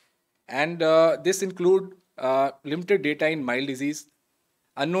 and this include limited data in mild disease,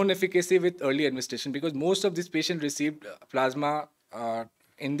 unknown efficacy with early administration, because most of these patients received plasma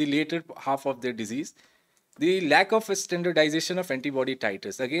in the later half of their disease, The lack of a standardization of antibody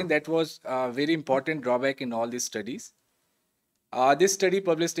titers. Again, that was a very important drawback in all these studies. This study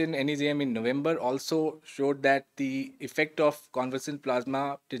published in NEJM in November also showed that the effect of convalescent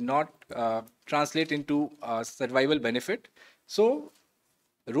plasma did not translate into survival benefit. So,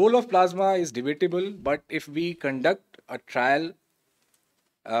 role of plasma is debatable, but if we conduct a trial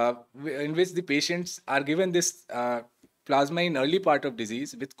in which the patients are given this plasma in early part of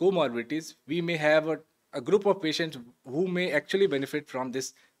disease with comorbidities, we may have a group of patients who may actually benefit from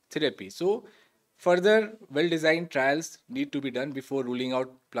this therapy. So, further well-designed trials need to be done before ruling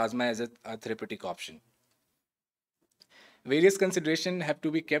out plasma as a therapeutic option. Various considerations have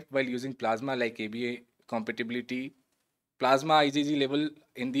to be kept while using plasma, like ABA compatibility. Plasma IgG level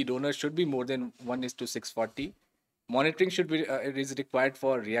in the donor should be more than 1:640. Monitoring should be is required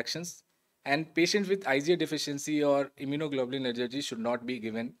for reactions, and patients with IgA deficiency or immunoglobulin allergy should not be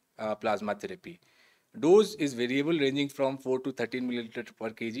given plasma therapy. Dose is variable, ranging from 4 to 13 milliliter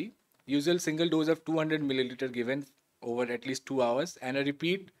per kg. Usual single dose of 200 milliliter given over at least 2 hours, and a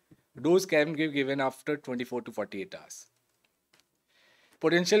repeat dose can be given after 24 to 48 hours.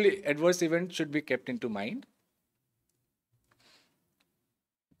 Potential adverse events should be kept into mind.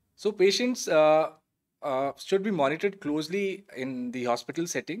 So patients should be monitored closely in the hospital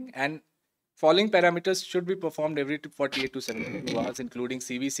setting, and following parameters should be performed every 48 to 72 hours, including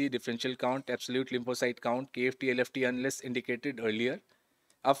CBC, differential count, absolute lymphocyte count, KFT, LFT, unless indicated earlier.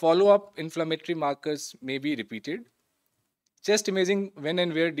 A follow-up inflammatory markers may be repeated. Chest imaging, when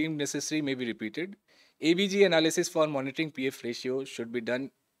and where deemed necessary, may be repeated. ABG analysis for monitoring PF ratio should be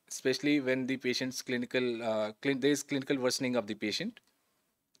done, especially when the patient's there is clinical worsening of the patient.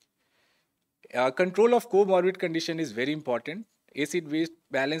 Control of comorbid condition is very important. Acid-base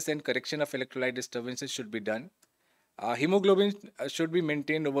balance and correction of electrolyte disturbances should be done. Hemoglobin should be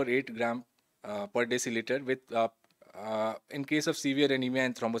maintained over 8 gram per deciliter with in case of severe anemia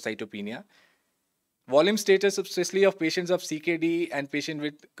and thrombocytopenia. Volume status, especially of patients of CKD and patients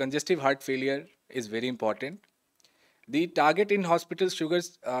with congestive heart failure, is very important. The target in hospital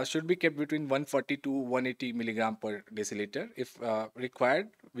sugars should be kept between 140 to 180 milligram per deciliter. If required,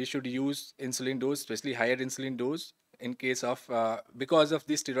 we should use insulin dose, especially higher insulin dose, in case of because of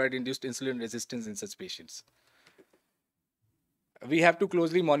the steroid-induced insulin resistance in such patients. We have to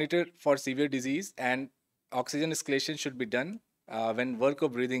closely monitor for severe disease, and oxygen escalation should be done when work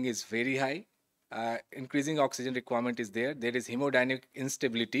of breathing is very high. Increasing oxygen requirement is there. There is hemodynamic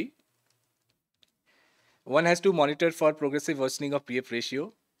instability. One has to monitor for progressive worsening of PF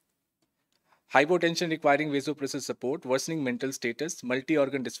ratio, hypotension requiring vasopressor support, worsening mental status,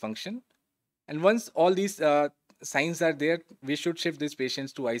 multi-organ dysfunction. And once all these signs are there, we should shift these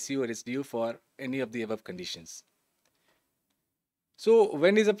patients to ICU or SDU for any of the above conditions. So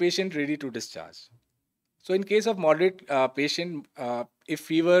when is a patient ready to discharge? So in case of moderate patient, if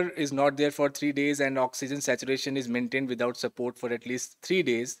fever is not there for 3 days and oxygen saturation is maintained without support for at least 3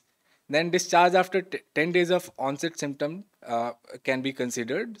 days, then discharge after 10 days of onset symptom can be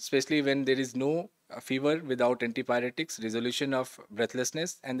considered, especially when there is no fever without antipyretics, resolution of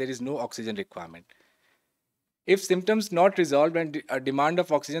breathlessness, and there is no oxygen requirement. If symptoms not resolved and a demand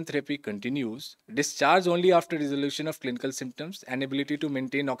of oxygen therapy continues, discharge only after resolution of clinical symptoms and ability to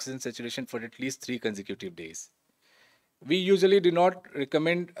maintain oxygen saturation for at least 3 consecutive days. We usually do not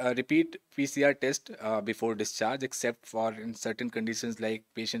recommend a repeat PCR test before discharge, except for in certain conditions like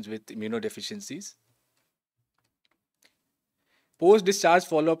patients with immunodeficiencies. Post-discharge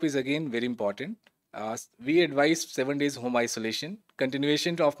follow-up is again very important. We advise 7 days home isolation.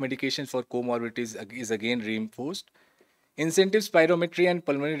 Continuation of medication for comorbidities is again reinforced. Incentive spirometry and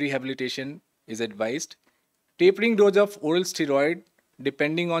pulmonary rehabilitation is advised. Tapering dose of oral steroid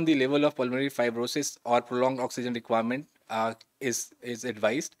depending on the level of pulmonary fibrosis or prolonged oxygen requirement is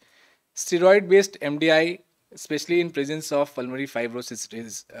advised. Steroid-based MDI, especially in presence of pulmonary fibrosis,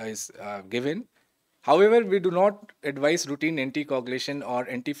 is given. However, we do not advise routine anticoagulation or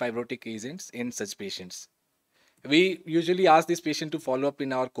antifibrotic agents in such patients. We usually ask this patient to follow up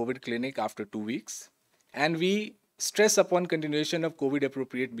in our COVID clinic after 2 weeks, and we stress upon continuation of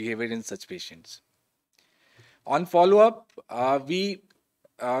COVID-appropriate behavior in such patients. On follow-up, we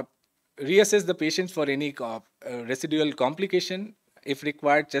reassess the patients for any residual complication. If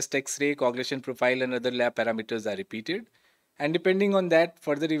required, chest X-ray, coagulation profile, and other lab parameters are repeated. And depending on that,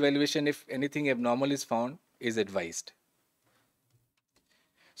 further evaluation, if anything abnormal is found, is advised.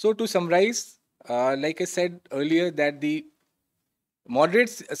 So to summarize, like I said earlier, that the moderate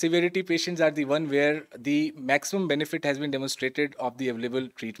severity patients are the one where the maximum benefit has been demonstrated of the available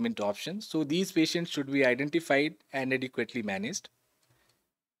treatment options. So these patients should be identified and adequately managed.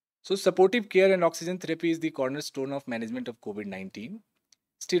 So supportive care and oxygen therapy is the cornerstone of management of COVID-19.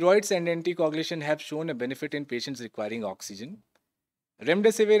 Steroids and anticoagulation have shown a benefit in patients requiring oxygen.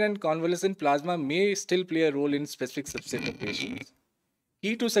 Remdesivir and convalescent plasma may still play a role in specific subset of patients.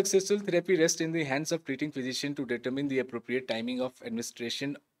 Key to successful therapy rests in the hands of treating physician to determine the appropriate timing of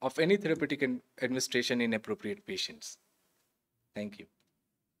administration of any therapeutic administration in appropriate patients. Thank you.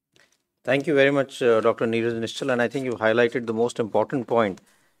 Thank you very much, Dr. Neeraj Nishchal. And I think you highlighted the most important point,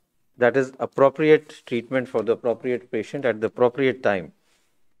 that is appropriate treatment for the appropriate patient at the appropriate time.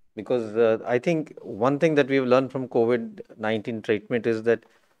 Because I think one thing that we've learned from COVID-19 treatment is that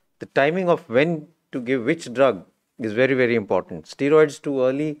the timing of when to give which drug is very, very important. Steroids too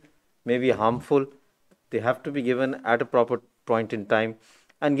early may be harmful. They have to be given at a proper point in time.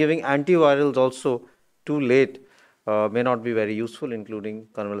 And giving antivirals also too late may not be very useful, including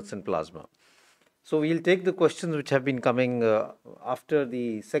convalescent plasma. So we'll take the questions which have been coming after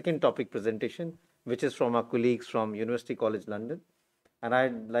the second topic presentation, which is from our colleagues from University College London. And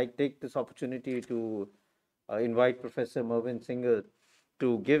I'd like to take this opportunity to invite Professor Mervyn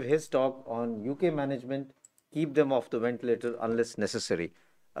to give his talk on UK management, keep them off the ventilator unless necessary.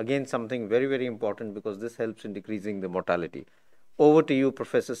 Again, something very, very important because this helps in decreasing the mortality. Over to you,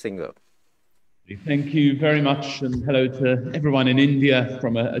 Professor Singer. Thank you very much, and hello to everyone in India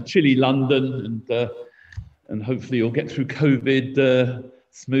from a chilly London, and hopefully you'll get through COVID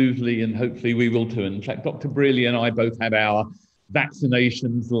smoothly, and hopefully we will too. In fact, Dr. Brealey and I both had our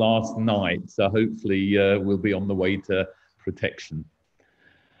vaccinations last night, so hopefully we'll be on the way to protection.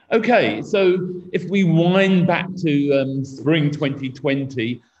 Okay, so if we wind back to spring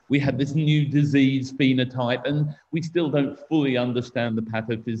 2020, we had this new disease phenotype, and we still don't fully understand the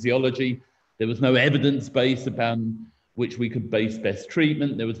pathophysiology. There was no evidence base upon which we could base best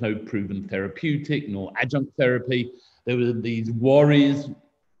treatment. There was no proven therapeutic nor adjunct therapy. There were these worries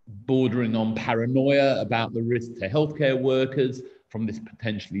bordering on paranoia about the risk to healthcare workers from this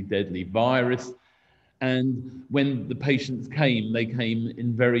potentially deadly virus. And when the patients came, they came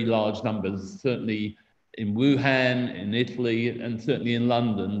in very large numbers. Certainly in Wuhan, in Italy, and certainly in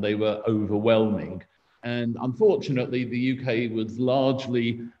London, they were overwhelming. And unfortunately, the UK was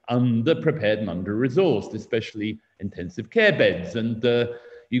largely underprepared and under-resourced, especially intensive care beds. And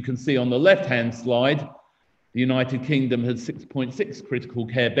you can see on the left-hand slide, the United Kingdom has 6.6 critical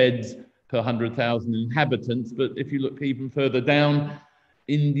care beds per 100,000 inhabitants. But if you look even further down,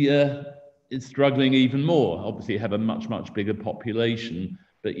 India is struggling even more. Obviously, you have a much, much bigger population,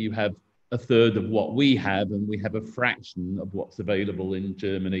 but you have a third of what we have, and we have a fraction of what's available in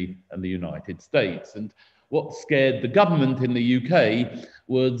Germany and the United States. And what scared the government in the UK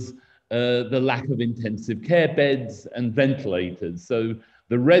was the lack of intensive care beds and ventilators. So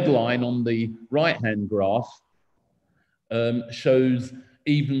the red line on the right-hand graph shows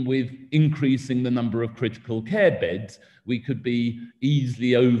even with increasing the number of critical care beds, we could be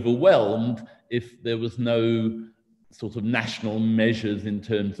easily overwhelmed if there was no sort of national measures in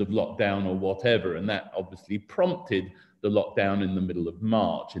terms of lockdown or whatever. And that obviously prompted the lockdown in the middle of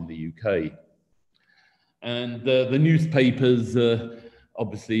March in the UK. And the newspapers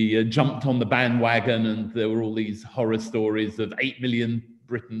obviously jumped on the bandwagon, and there were all these horror stories of 8 million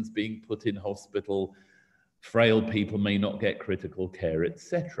Britons being put in hospital, frail people may not get critical care,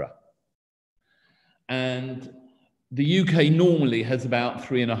 etc. And the UK normally has about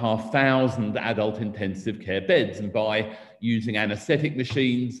 3,500 adult intensive care beds, and by using anaesthetic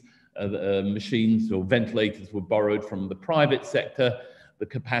machines, machines or ventilators were borrowed from the private sector, the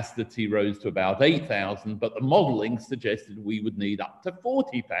capacity rose to about 8,000, but the modelling suggested we would need up to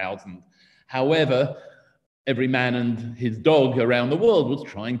 40,000. However, every man and his dog around the world was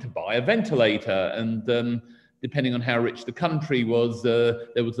trying to buy a ventilator, and depending on how rich the country was,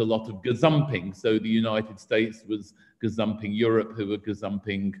 there was a lot of gazumping. So the United States was gazumping Europe, who were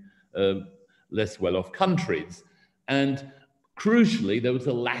gazumping less well-off countries. And crucially, there was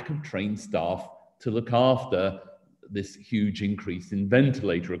a lack of trained staff to look after this huge increase in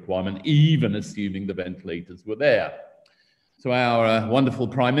ventilator requirement, even assuming the ventilators were there. So our wonderful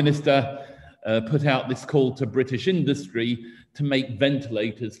Prime Minister put out this call to British industry to make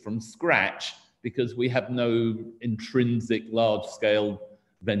ventilators from scratch, because we have no intrinsic large-scale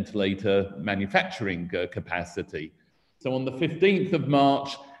ventilator manufacturing capacity. So on the 15th of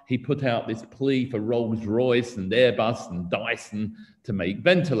March, he put out this plea for Rolls-Royce and Airbus and Dyson to make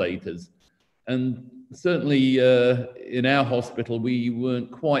ventilators. And certainly in our hospital, we weren't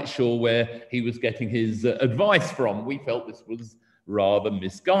quite sure where he was getting his advice from. We felt this was rather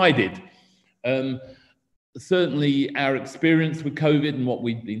misguided. certainly our experience with COVID and what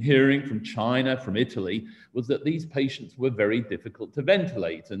we've been hearing from China, from Italy, was that these patients were very difficult to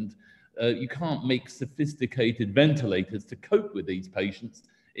ventilate, and you can't make sophisticated ventilators to cope with these patients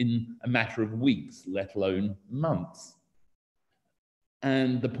in a matter of weeks, let alone months.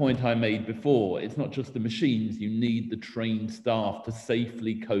 And the point I made before, it's not just the machines, you need the trained staff to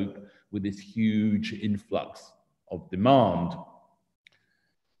safely cope with this huge influx of demand.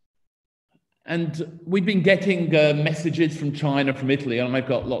 And we've been getting messages from China, from Italy, and I've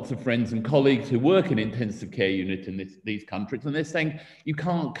got lots of friends and colleagues who work in intensive care units in these countries, and they're saying you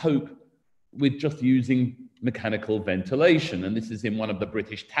can't cope with just using mechanical ventilation. And this is in one of the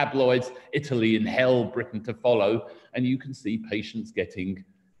British tabloids, Italy in hell, Britain to follow. And you can see patients getting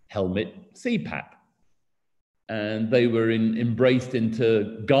helmet CPAP. And they were embraced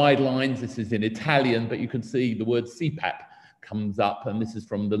into guidelines. This is in Italian, but you can see the word CPAP comes up. And this is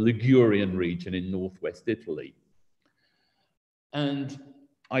from the Ligurian region in northwest Italy. And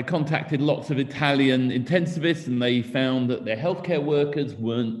I contacted lots of Italian intensivists, and they found that their healthcare workers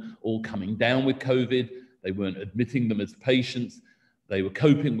weren't all coming down with COVID. They weren't admitting them as patients. They were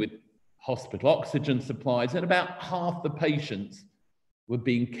coping with hospital oxygen supplies, and about half the patients were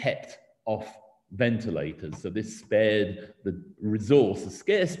being kept off ventilators. So this spared the resource, a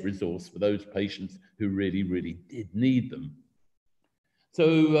scarce resource for those patients who really, really did need them.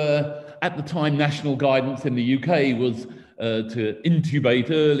 So at the time, national guidance in the UK was to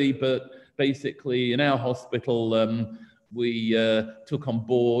intubate early, but basically in our hospital, we took on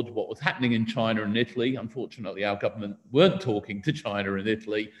board what was happening in China and Italy. Unfortunately, our government weren't talking to China and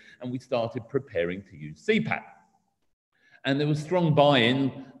Italy, and we started preparing to use CPAP. And there was strong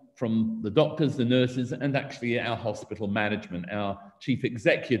buy-in from the doctors, the nurses, and actually our hospital management. Our chief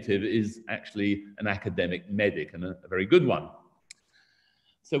executive is actually an academic medic, and a very good one.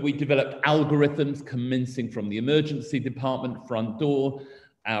 So we developed algorithms commencing from the emergency department front door.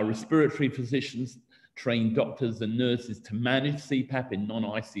 Our respiratory physicians trained doctors and nurses to manage CPAP in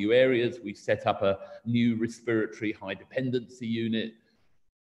non-ICU areas. We set up a new respiratory high dependency unit,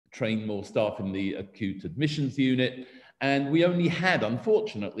 trained more staff in the acute admissions unit. And we only had,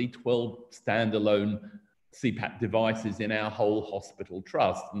 unfortunately, 12 standalone CPAP devices in our whole hospital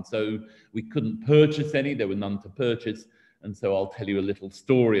trust. And so we couldn't purchase any, there were none to purchase. And so I'll tell you a little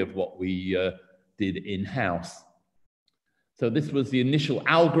story of what we did in-house. So this was the initial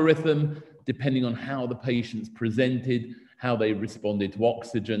algorithm. Depending on how the patients presented, how they responded to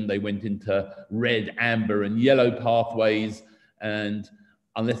oxygen, they went into red, amber, and yellow pathways. And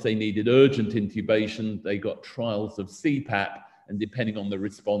unless they needed urgent intubation, they got trials of CPAP. And depending on the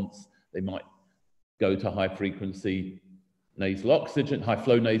response, they might go to high frequency nasal oxygen, high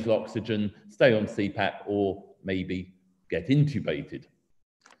flow nasal oxygen, stay on CPAP, or maybe get intubated.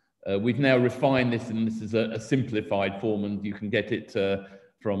 We've now refined this, and this is a simplified form, and you can get it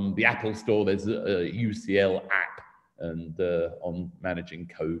from the Apple Store. There's a UCL app and on managing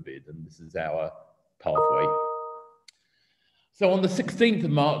COVID, and this is our pathway. So on the 16th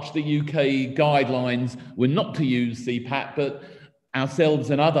of March, the UK guidelines were not to use CPAP, but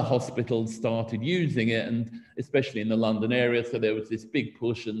ourselves and other hospitals started using it, and especially in the London area. So there was this big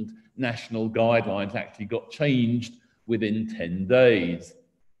push, and national guidelines actually got changed within 10 days.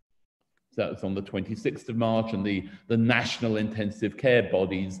 So that was on the 26th of March, and the national intensive care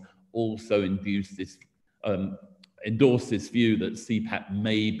bodies also endorsed this view that CPAP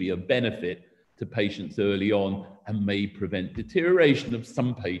may be of benefit to patients early on and may prevent deterioration of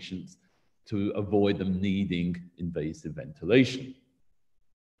some patients to avoid them needing invasive ventilation.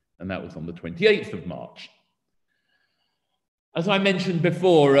 And that was on the 28th of March. As I mentioned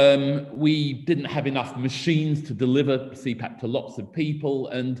before, we didn't have enough machines to deliver CPAP to lots of people,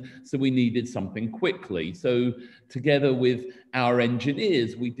 and so we needed something quickly. So together with our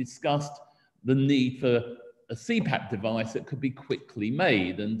engineers, we discussed the need for a CPAP device that could be quickly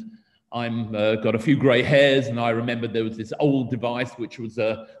made. And I'm got a few grey hairs, and I remember there was this old device, which was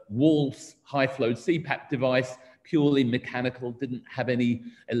a wall high-flow CPAP device, purely mechanical, didn't have any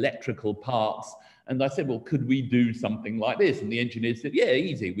electrical parts. And I said, well, could we do something like this? And the engineer said, yeah,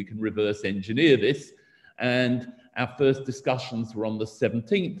 easy, we can reverse engineer this. And our first discussions were on the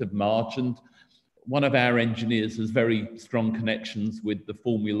 17th of March, and one of our engineers has very strong connections with the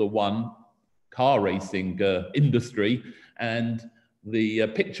Formula One car racing industry. And the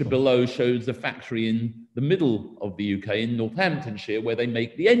picture below shows a factory in the middle of the UK in Northamptonshire, where they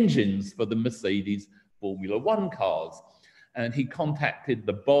make the engines for the Mercedes Formula One cars. And he contacted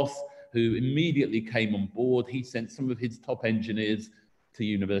the boss, who immediately came on board. He sent some of his top engineers to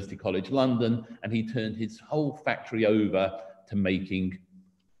University College London, and he turned his whole factory over to making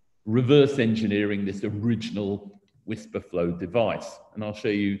reverse engineering this original whisper flow device. And I'll show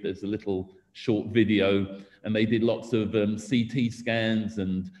you, there's a little short video, and they did lots of CT scans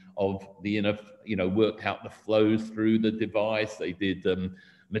and of the inner, worked out the flows through the device. They did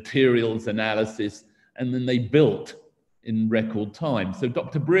materials analysis, and then they built in record time. So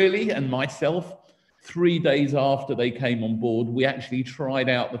Dr. Brealey and myself, 3 days after they came on board, we actually tried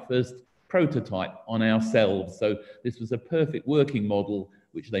out the first prototype on ourselves. So this was a perfect working model,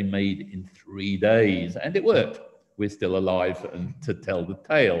 which they made in 3 days, and it worked. We're still alive and to tell the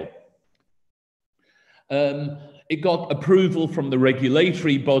tale. It got approval from the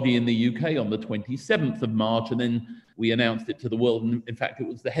regulatory body in the UK on the 27th of March, and then we announced it to the world. And in fact, it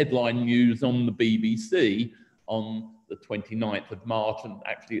was the headline news on the BBC on the 29th of March, and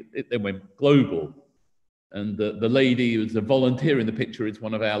actually it then went global. And the lady who's a volunteer in the picture is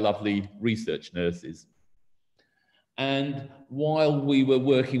one of our lovely research nurses. And while we were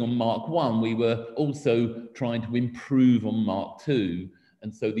working on Mark 1, we were also trying to improve on Mark 2.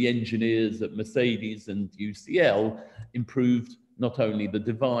 And so the engineers at Mercedes and UCL improved not only the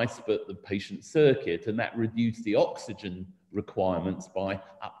device, but the patient circuit, and that reduced the oxygen requirements by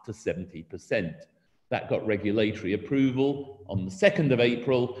up to 70%. That got regulatory approval on the 2nd of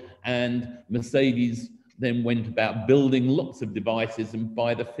April, and Mercedes then went about building lots of devices, and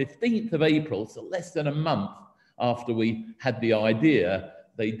by the 15th of April, so less than a month after we had the idea,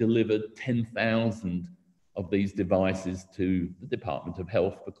 they delivered 10,000 of these devices to the Department of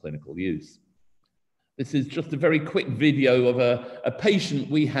Health for clinical use. This is just a very quick video of a patient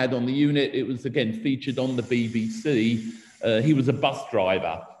we had on the unit. It was again featured on the BBC. He was a bus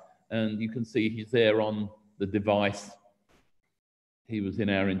driver, and you can see he's there on the device. He was in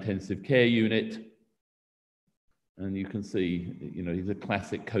our intensive care unit. And you can see, he's a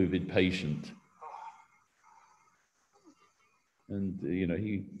classic COVID patient. And,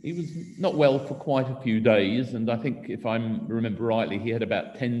 he was not well for quite a few days. And I think if I remember rightly, he had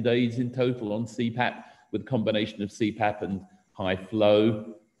about 10 days in total on CPAP with a combination of CPAP and high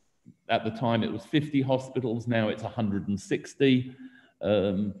flow. At the time, it was 50 hospitals. Now it's 160.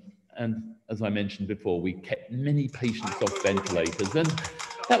 And as I mentioned before, we kept many patients off ventilators. And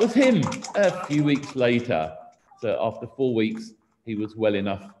that was him a few weeks later. So after 4 weeks, he was well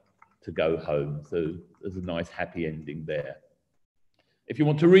enough to go home. So there's a nice happy ending there. If you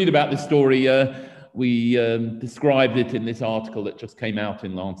want to read about this story, we described it in this article that just came out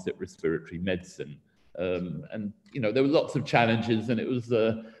in Lancet Respiratory Medicine. And, there were lots of challenges, and it was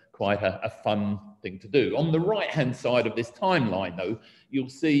quite a fun thing to do. On the right-hand side of this timeline, though, you'll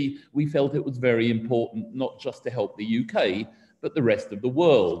see we felt it was very important not just to help the UK, but the rest of the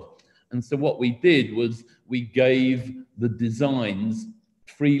world. And so what we did was we gave the designs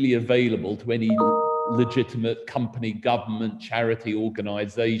freely available to any legitimate company, government, charity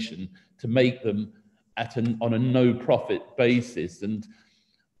organization to make them on a no-profit basis. And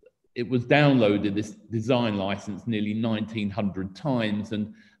it was downloaded, this design license, nearly 1,900 times.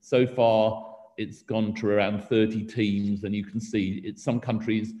 And so far, it's gone to around 30 teams. And you can see it's some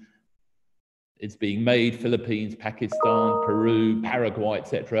countries, it's being made, Philippines, Pakistan, Peru, Paraguay,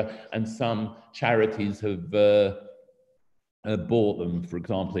 etc. And some charities have bought them, for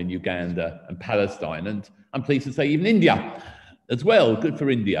example, in Uganda and Palestine. And I'm pleased to say even India as well. Good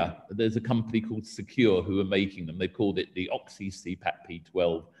for India. There's a company called Secure who are making them. They've called it the Oxy CPAP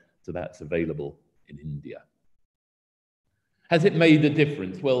P12. So that's available in India. Has it made a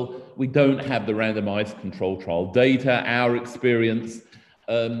difference? Well, we don't have the randomized control trial data. Our experience,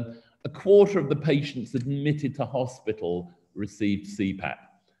 a quarter of the patients admitted to hospital received CPAP.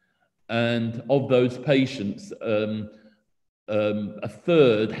 And of those patients, a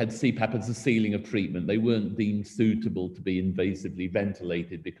third had CPAP as a ceiling of treatment. They weren't deemed suitable to be invasively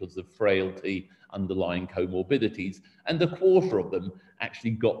ventilated because of frailty, underlying comorbidities, and a quarter of them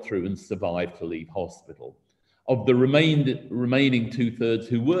actually got through and survived to leave hospital. Of the remaining two-thirds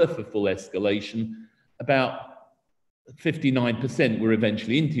who were for full escalation, about 59% were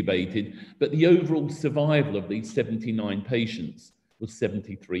eventually intubated, but the overall survival of these 79 patients was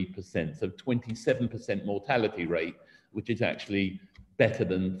 73%, so 27% mortality rate, which is actually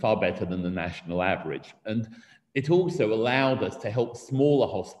far better than the national average. And it also allowed us to help smaller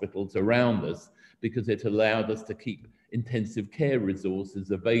hospitals around us because it allowed us to keep intensive care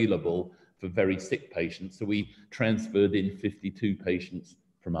resources available for very sick patients. So we transferred in 52 patients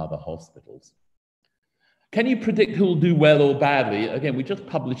from other hospitals. Can you predict who will do well or badly? Again, we just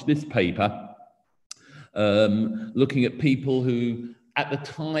published this paper looking at people who, at the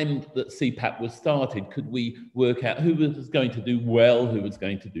time that CPAP was started, could we work out who was going to do well, who was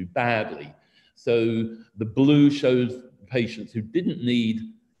going to do badly? So the blue shows patients who didn't need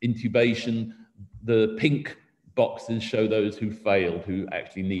intubation. The pink boxes show those who failed, who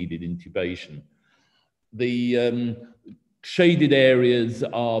actually needed intubation. The shaded areas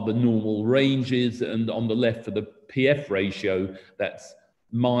are the normal ranges, and on the left for the PF ratio, that's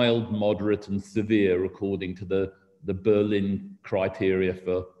mild, moderate, and severe according to the Berlin criteria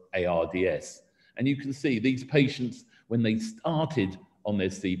for ARDS. And you can see these patients, when they started on their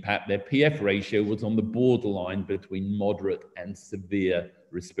CPAP, their PF ratio was on the borderline between moderate and severe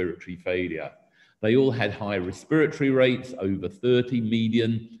respiratory failure. They all had high respiratory rates, over 30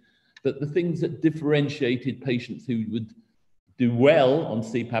 median, but the things that differentiated patients who would do well on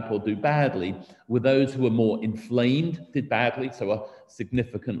CPAP or do badly were those who were more inflamed, did badly, so a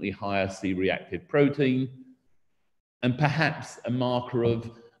significantly higher C-reactive protein, and perhaps a marker of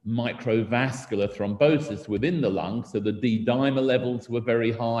microvascular thrombosis within the lung, so the D-dimer levels were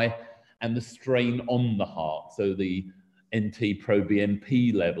very high, and the strain on the heart, so the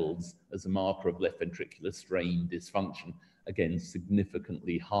NT-proBNP levels as a marker of left ventricular strain dysfunction, again,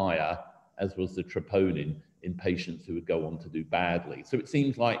 significantly higher, as was the troponin in patients who would go on to do badly. So it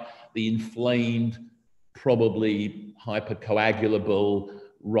seems like the inflamed, probably hypercoagulable,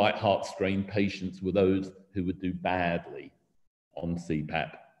 right heart strain patients were those who would do badly on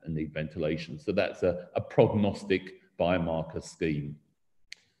CPAP and need ventilation. So that's a prognostic biomarker scheme.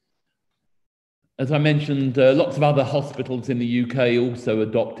 As I mentioned, lots of other hospitals in the UK also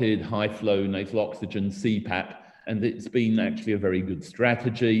adopted high-flow nasal oxygen CPAP, and it's been actually a very good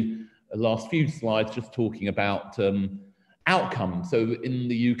strategy. The last few slides just talking about outcomes. So in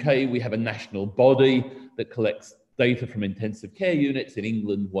the UK, we have a national body that collects data from intensive care units in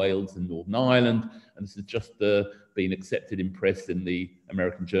England, Wales, and Northern Ireland, and this has just been accepted in press in the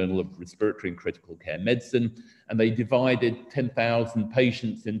American Journal of Respiratory and Critical Care Medicine, and they divided 10,000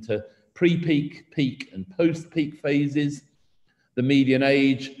 patients into pre-peak, peak, and post-peak phases. The median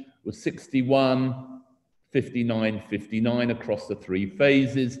age was 61, 59, 59 across the three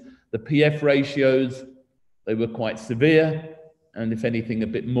phases. The PF ratios, they were quite severe, and if anything, a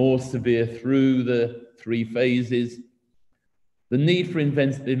bit more severe through the three phases. The need for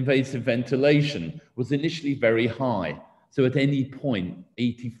invasive ventilation was initially very high. So at any point,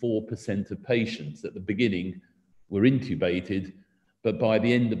 84% of patients at the beginning were intubated, but by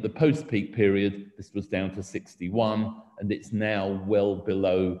the end of the post-peak period, this was down to 61, and it's now well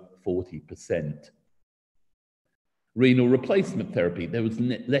below 40%. Renal replacement therapy, there was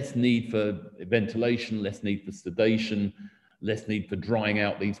less need for ventilation, less need for sedation, less need for drying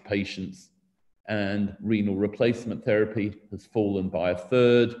out these patients, and renal replacement therapy has fallen by a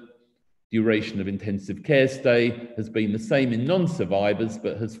third. Duration of intensive care stay has been the same in non-survivors,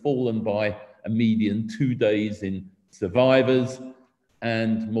 but has fallen by a median 2 days in survivors,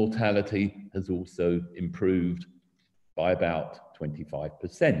 and mortality has also improved by about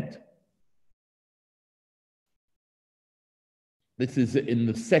 25%. This is in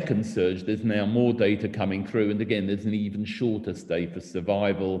the second surge. There's now more data coming through, and again, there's an even shorter stay for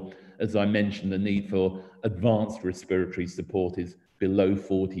survival. As I mentioned, the need for advanced respiratory support is below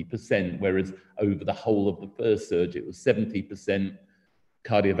 40%, whereas over the whole of the first surge, it was 70%.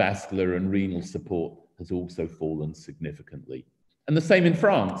 Cardiovascular and renal support has also fallen significantly. And the same in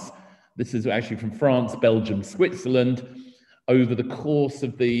France. This is actually from France, Belgium, Switzerland. Over the course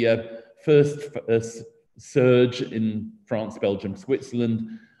of the first surge in France, Belgium,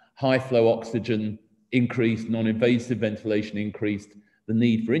 Switzerland, high flow oxygen increased, non-invasive ventilation increased, the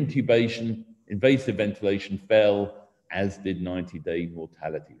need for intubation, invasive ventilation fell, as did 90-day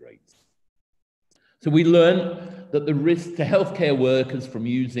mortality rates. So we learned that the risk to healthcare workers from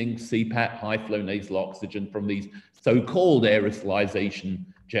using CPAP, high flow nasal oxygen, from these so-called aerosolization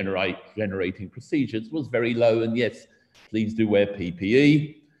generating procedures was very low, and yes, please do wear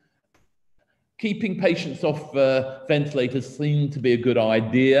PPE. Keeping patients off ventilators seemed to be a good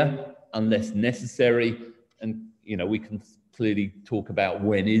idea, unless necessary. And, you know, we can clearly talk about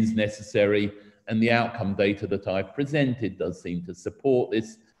when is necessary. And the outcome data that I've presented does seem to support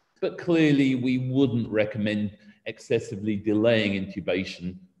this. But clearly, we wouldn't recommend excessively delaying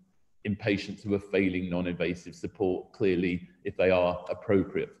intubation in patients who are failing non-invasive support, clearly, if they are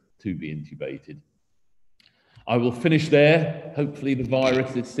appropriate to be intubated. I will finish there. Hopefully the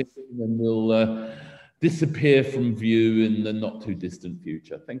virus is sinking and will disappear from view in the not too distant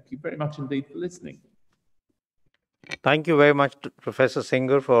future. Thank you very much indeed for listening. Thank you very much, Professor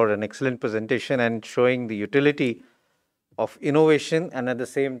Singer, for an excellent presentation and showing the utility of innovation and at the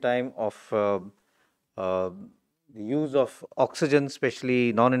same time of the use of oxygen,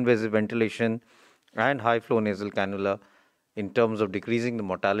 especially non-invasive ventilation and high-flow nasal cannula in terms of decreasing the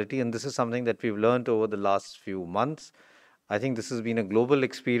mortality. And this is something that we've learned over the last few months. I think this has been a global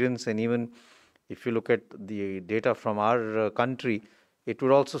experience, and even if you look at the data from our country, it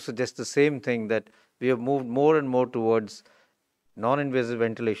would also suggest the same thing, that we have moved more and more towards non-invasive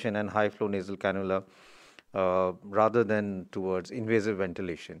ventilation and high-flow nasal cannula rather than towards invasive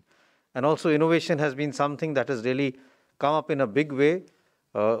ventilation. And also innovation has been something that has really come up in a big way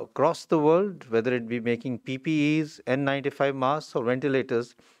across the world, whether it be making PPEs, N95 masks or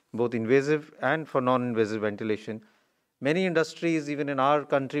ventilators, both invasive and for non-invasive ventilation. Many industries, even in our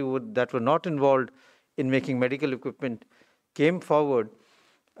country, that were not involved in making medical equipment came forward.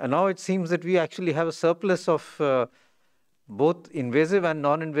 And now it seems that we actually have a surplus of both invasive and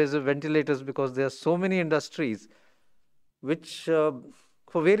non-invasive ventilators, because there are so many industries which,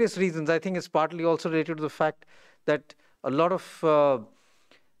 for various reasons, I think it's partly also related to the fact that a lot of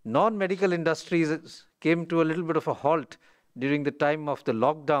non-medical industries came to a little bit of a halt during the time of the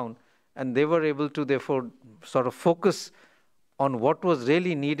lockdown, and they were able to therefore sort of focus on what was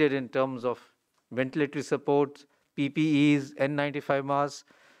really needed in terms of ventilatory support, PPEs, N95 masks.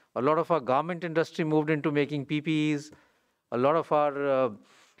 A lot of our garment industry moved into making PPEs. A lot of our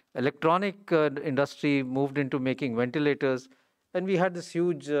electronic industry moved into making ventilators. And we had this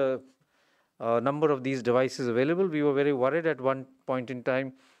huge number of these devices available. We were very worried at one point in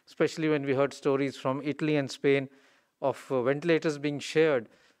time, especially when we heard stories from Italy and Spain of ventilators being shared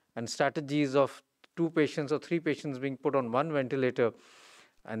and strategies of 2 patients or 3 patients being put on one ventilator.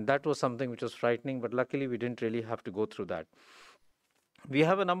 And that was something which was frightening, but luckily we didn't really have to go through that. We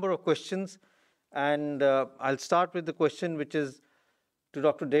have a number of questions, and I'll start with the question which is to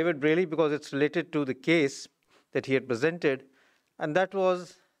Dr. David Brealey, because it's related to the case that he had presented. And that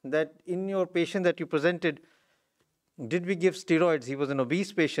was that in your patient that you presented, did we give steroids? He was an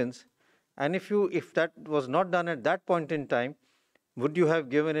obese patient. And if that was not done at that point in time, would you have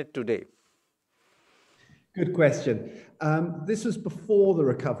given it today? Good question. This was before the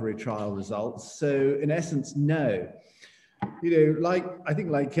recovery trial results. So in essence, no. You know, I think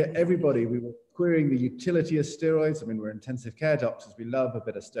like everybody, we were querying the utility of steroids. I mean, we're intensive care doctors. We love a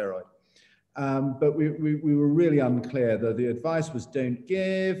bit of steroid. But we were really unclear that the advice was don't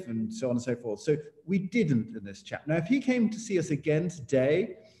give and so on and so forth. So we didn't in this chap. Now, if he came to see us again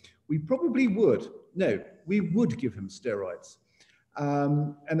today, we probably would. No, we would give him steroids.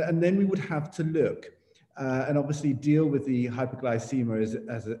 And then we would have to look and obviously deal with the hyperglycemia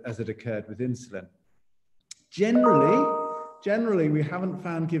as it occurred with insulin. Generally, we haven't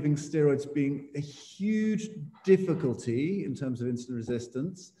found giving steroids being a huge difficulty in terms of insulin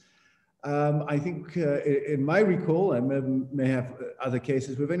resistance. I think in my recall, and Mervyn may have other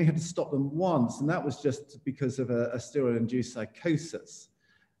cases, we've only had to stop them once, and that was just because of a steroid-induced psychosis.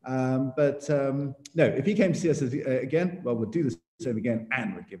 No, if he came to see us again, well, we'll do the same again,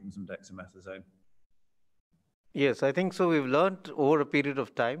 and we'd give him some dexamethasone. Yes, I think so. We've learned over a period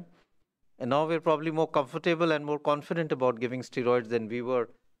of time, and now we're probably more comfortable and more confident about giving steroids than we were,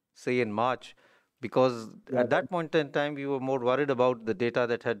 say, in March, because at that point in time, we were more worried about the data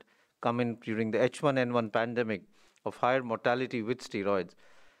that had come in during the H1N1 pandemic of higher mortality with steroids.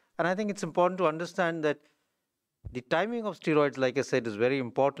 And I think it's important to understand that the timing of steroids, like I said, is very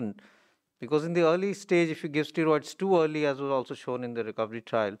important, because in the early stage, if you give steroids too early, as was also shown in the recovery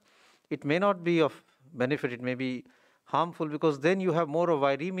trial, it may not be of benefit, it may be harmful, because then you have more of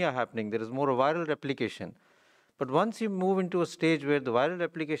viremia happening, there is more of viral replication. But once you move into a stage where the viral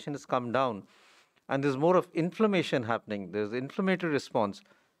replication has come down and there's more of inflammation happening, there's inflammatory response,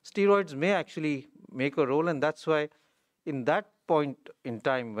 steroids may actually make a role. And that's why in that point in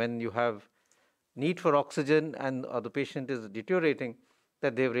time, when you have need for oxygen and the patient is deteriorating,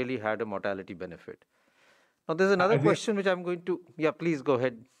 that they've really had a mortality benefit. Now, there's another question which I'm going to, yeah, please go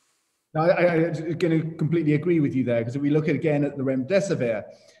ahead. No, I'm going to completely agree with you there, because if we look again at the remdesivir,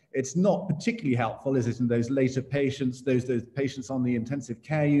 it's not particularly helpful, is it, in those later patients, those patients on the intensive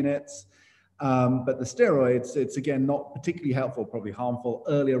care units. But the steroids, it's again not particularly helpful, probably harmful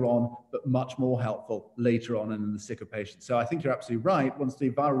earlier on, but much more helpful later on and in the sicker patients. So I think you're absolutely right. Once the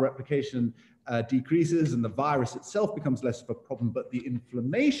viral replication decreases and the virus itself becomes less of a problem, but the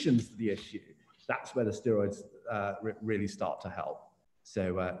inflammation's the issue, that's where the steroids really start to help.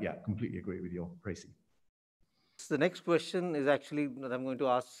 So yeah, completely agree with your praising. The next question is actually that I'm going to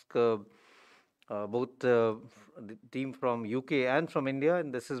ask both the team from UK and from India,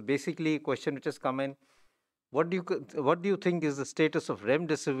 and this is basically a question which has come in. What do you think is the status of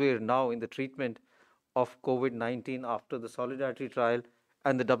remdesivir now in the treatment of COVID-19 after the Solidarity trial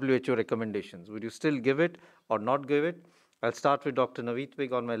and the WHO recommendations? Would you still give it or not give it? I'll start with Dr. Naveet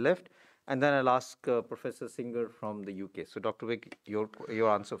Vig on my left, and then I'll ask Professor Singer from the UK. So Dr. Vig, your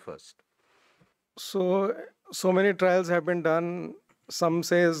answer first. So so many trials have been done. Some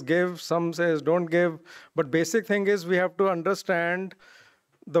says give, some says don't give. But basic thing is we have to understand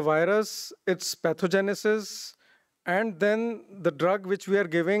the virus, its pathogenesis, and then the drug which we are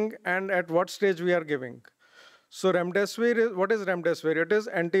giving and at what stage we are giving. So remdesivir, what is remdesivir? It is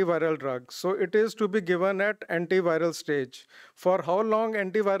antiviral drug. So it is to be given at antiviral stage. For how long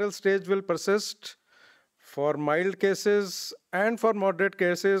antiviral stage will persist? For mild cases and for moderate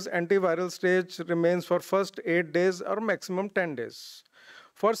cases, antiviral stage remains for first 8 days or maximum 10 days.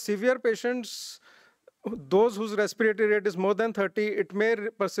 For severe patients, those whose respiratory rate is more than 30, it may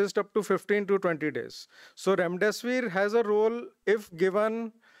persist up to 15 to 20 days. So remdesivir has a role if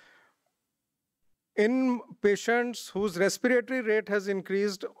given in patients whose respiratory rate has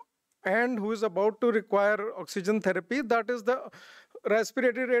increased and who is about to require oxygen therapy. That is the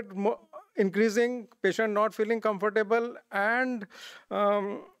respiratory rate increasing, patient not feeling comfortable, and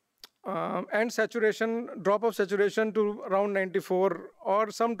saturation, drop of saturation to around 94, or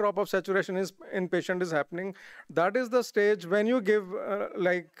some drop of saturation in patient is happening. That is the stage when you give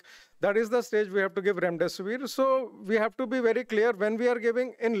that is the stage we have to give remdesivir. So we have to be very clear when we are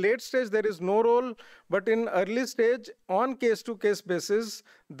giving. In late stage, there is no role, but in early stage, on case-to-case basis,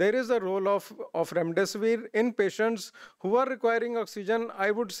 there is a role of remdesivir in patients who are requiring oxygen.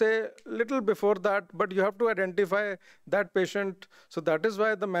 I would say little before that, but you have to identify that patient. So that is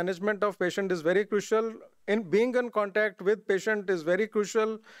why the management of patient is very crucial. In being in contact with patient is very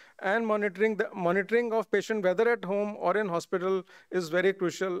crucial, and monitoring of patient, whether at home or in hospital, is very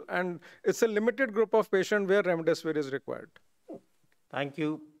crucial. And it's a limited group of patients where remdesivir is required. Thank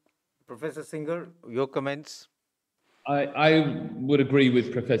you. Professor Singer, your comments? I would agree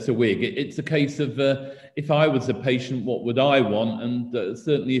with Professor Wigg. It's a case of if I was a patient, what would I want? And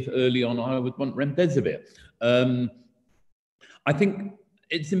certainly if early on I would want remdesivir. I think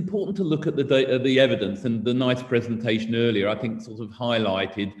it's important to look at the evidence, and the nice presentation earlier, I think, sort of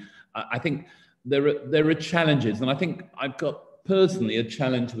highlighted. I think there are challenges, and I think I've got personally a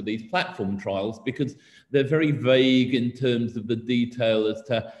challenge with these platform trials because they're very vague in terms of the detail as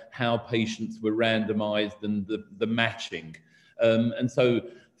to how patients were randomized and the matching. And so,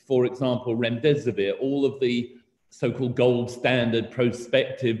 for example, remdesivir, all of the so-called gold standard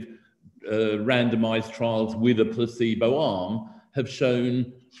prospective randomized trials with a placebo arm have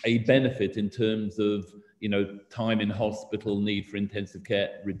shown a benefit in terms of, time in hospital, need for intensive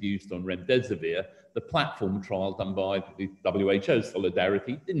care reduced on remdesivir. The platform trial done by the WHO,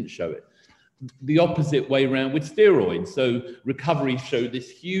 Solidarity, didn't show it. The opposite way around with steroids. So recovery showed this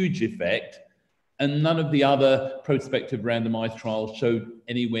huge effect, and none of the other prospective randomized trials showed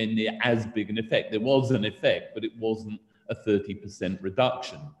anywhere near as big an effect. There was an effect, but it wasn't a 30%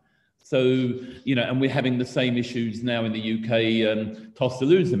 reduction. So, and we're having the same issues now in the UK,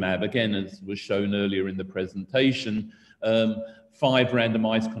 tocilizumab, again, as was shown earlier in the presentation. 5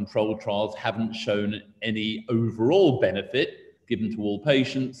 randomized controlled trials haven't shown any overall benefit given to all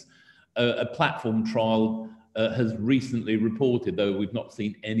patients. A platform trial has recently reported, though we've not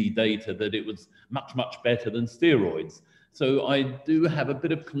seen any data, that it was much, much better than steroids. So I do have a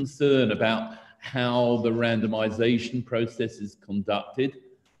bit of concern about how the randomization process is conducted.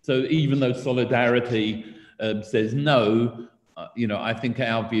 So even though Solidarity says no, I think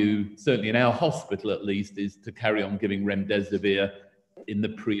our view, certainly in our hospital at least, is to carry on giving remdesivir in the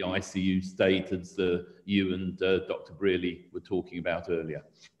pre-ICU state, as you and Dr. Brealey were talking about earlier.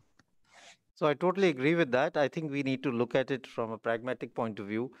 So I totally agree with that. I think we need to look at it from a pragmatic point of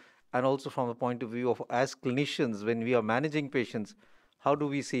view, and also from a point of view of, as clinicians, when we are managing patients, how do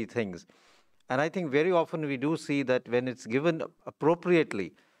we see things? And I think very often we do see that when it's given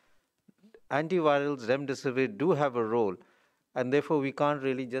appropriately, antivirals, remdesivir do have a role, and therefore we can't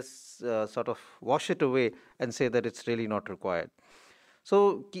really just sort of wash it away and say that it's really not required.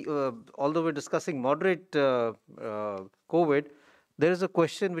 So although we're discussing moderate COVID, there is a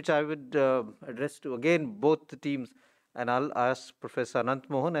question which I would address to, again, both the teams, and I'll ask Professor Anant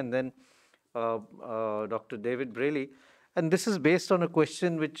Mohan and then Dr. David Brealey. And this is based on a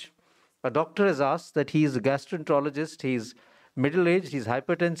question which a doctor has asked, that he is a gastroenterologist, he's middle-aged, he's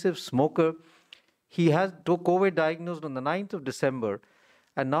hypertensive, smoker. He has COVID diagnosed on the 9th of December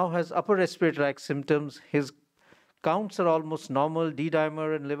and now has upper respiratory tract symptoms. His counts are almost normal,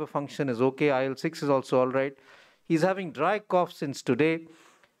 D-dimer and liver function is okay, IL-6 is also all right. He's having dry cough since today.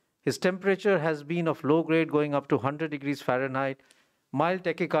 His temperature has been of low grade, going up to 100 degrees Fahrenheit, mild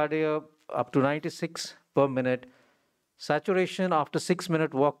tachycardia up to 96 per minute. Saturation after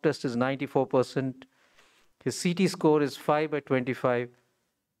 6-minute walk test is 94%. His CT score is 5/25.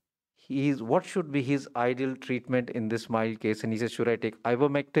 What should be his ideal treatment in this mild case? And he says, should I take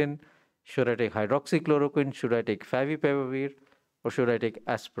ivermectin, Should I take hydroxychloroquine? Should I take favipiravir? Or should I take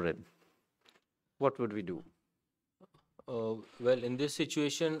aspirin? What would we do? Well, in this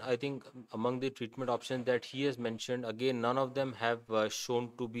situation, I think among the treatment options that he has mentioned, again, none of them have shown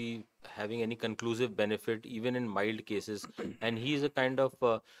to be having any conclusive benefit, even in mild cases. And he is a kind of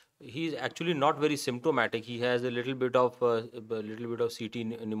he's actually not very symptomatic. He has a little bit of CT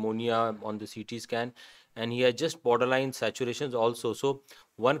pneumonia on the CT scan, and he has just borderline saturations also. So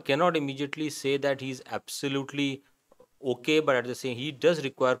one cannot immediately say that he's absolutely okay, but at the same, he does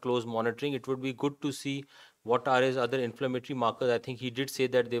require close monitoring. It would be good to see what are his other inflammatory markers. I think he did say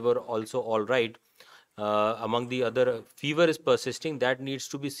that they were also all right. Among the other, fever is persisting, that needs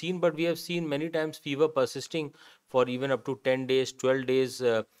to be seen, but we have seen many times fever persisting for even up to 10 days, 12 days,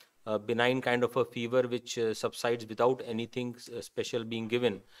 benign kind of a fever which subsides without anything special being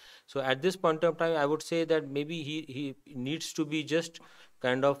given. So at this point of time, I would say that maybe he needs to be just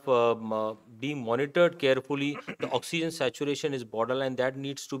kind of being monitored carefully. The oxygen saturation is borderline, that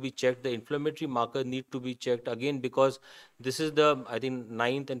needs to be checked. The inflammatory marker need to be checked again, because this is the, I think,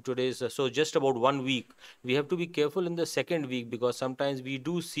 9th and today is, so just about 1 week. We have to be careful in the second week, because sometimes we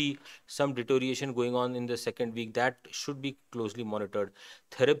do see some deterioration going on in the second week. That should be closely monitored.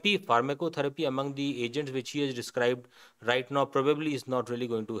 Therapy, pharmacotherapy among the agents which he has described right now probably is not really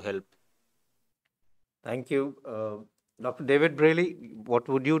going to help. Thank you. Dr. David Brealey, what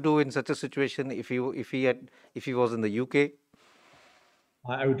would you do in such a situation if he was in the UK?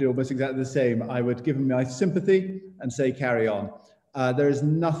 I would do almost exactly the same. I would give him my sympathy and say, carry on. There is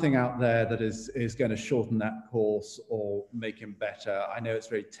nothing out there that is going to shorten that course or make him better. I know it's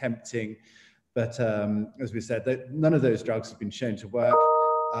very tempting, but as we said, none of those drugs have been shown to work.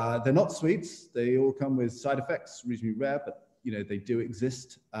 They're not sweets. They all come with side effects, reasonably rare, but they do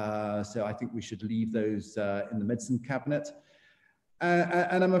exist. So I think we should leave those in the medicine cabinet.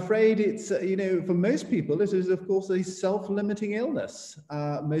 And I'm afraid it's, for most people, it is, of course, a self-limiting illness.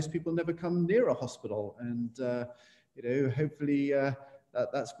 Most people never come near a hospital. And, hopefully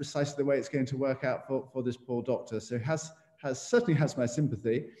that's precisely the way it's going to work out for this poor doctor. So certainly has my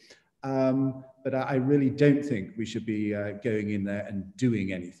sympathy. But I really don't think we should be going in there and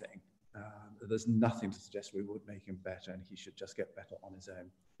doing anything. There's nothing to suggest we would make him better, and he should just get better on his own.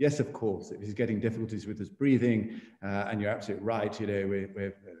 Yes, of course, if he's getting difficulties with his breathing, and you're absolutely right,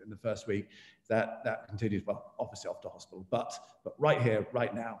 we're in the first week, that continues, well, obviously off to hospital, but right here,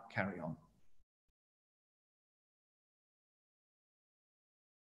 right now, carry on.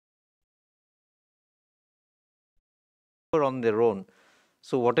 On their own.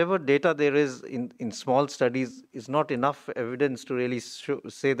 So whatever data there is in small studies is not enough evidence to really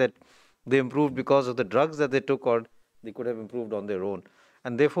say that they improved because of the drugs that they took, or they could have improved on their own.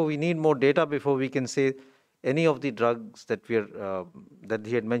 And therefore, we need more data before we can say any of the drugs that that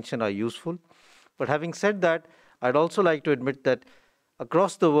he had mentioned are useful. But having said that, I'd also like to admit that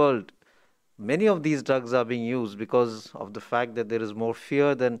across the world, many of these drugs are being used because of the fact that there is more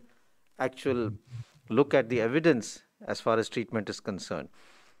fear than actual look at the evidence as far as treatment is concerned.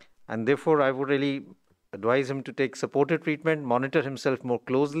 And therefore, I would really advise him to take supported treatment, monitor himself more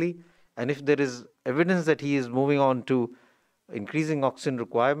closely, and if there is evidence that he is moving on to increasing oxygen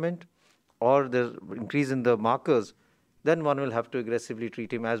requirement or the increase in the markers, then one will have to aggressively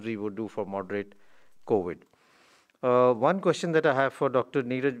treat him as we would do for moderate COVID. One question that I have for Dr.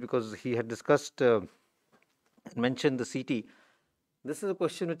 Neeraj, because he had discussed and mentioned the CT. This is a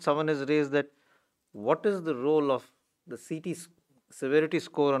question which someone has raised, that what is the role of the CT severity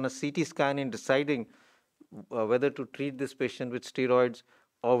score on a CT scan in deciding whether to treat this patient with steroids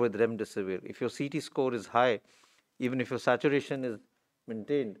or with remdesivir? If your CT score is high, even if your saturation is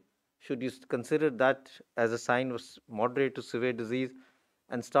maintained, should you consider that as a sign of moderate to severe disease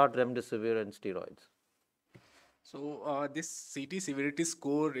and start remdesivir and steroids? So this CT severity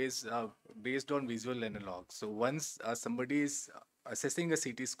score is based on visual analog. So once somebody is assessing a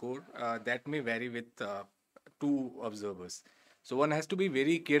CT score, that may vary with two observers. So one has to be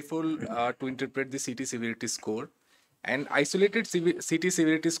very careful to interpret the CT severity score. And isolated CT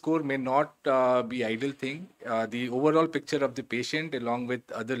severity score may not be ideal thing. The overall picture of the patient along with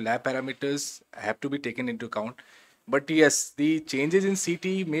other lab parameters have to be taken into account. But yes, the changes in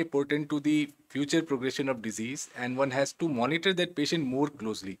CT may portend to the future progression of disease, and one has to monitor that patient more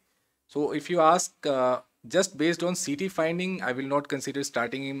closely. So if you ask, just based on CT finding, I will not consider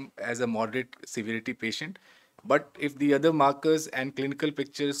starting him as a moderate severity patient. But if the other markers and clinical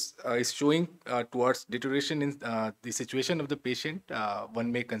pictures is showing towards deterioration in the situation of the patient,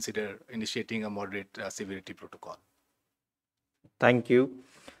 one may consider initiating a moderate severity protocol. Thank you.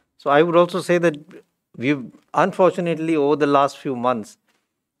 So I would also say that we've, unfortunately, over the last few months,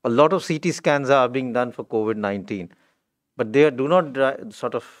 a lot of CT scans are being done for COVID-19, but they do not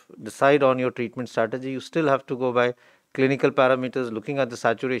sort of decide on your treatment strategy. You still have to go by clinical parameters, looking at the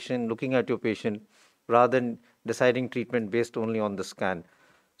saturation, looking at your patient, rather than deciding treatment based only on the scan.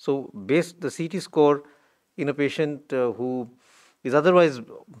 So based the CT score in a patient who is otherwise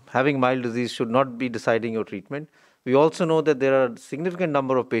having mild disease should not be deciding your treatment. We also know that there are a significant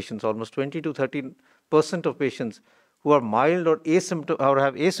number of patients, almost 20 to 30% of patients who are mild or have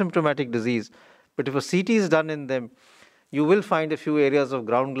asymptomatic disease. But if a CT is done in them, you will find a few areas of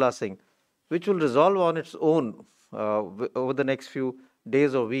ground glassing, which will resolve on its own over the next few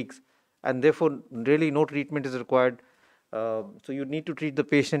days or weeks. And therefore, really no treatment is required. So you need to treat the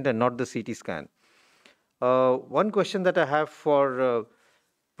patient and not the CT scan. One question that I have for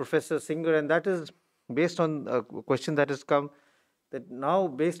Professor Singer, and that is based on a question that has come, that now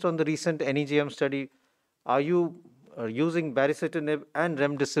based on the recent NEGM study, are you using baricitinib and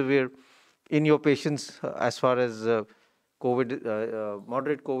remdesivir in your patients as far as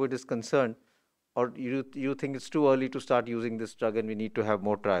moderate COVID is concerned, or you think it's too early to start using this drug and we need to have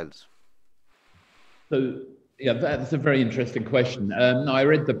more trials? So, yeah, that's a very interesting question. I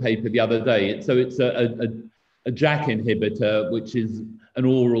read the paper the other day. So it's a JAK inhibitor, which is an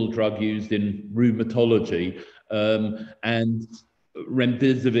oral drug used in rheumatology, and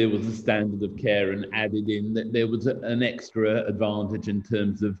remdesivir was the standard of care and added in that there was an extra advantage in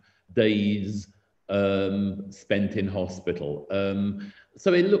terms of days spent in hospital.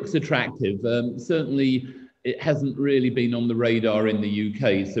 So it looks attractive. Certainly, it hasn't really been on the radar in the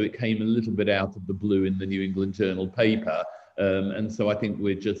UK, so it came a little bit out of the blue in the New England Journal paper. And so I think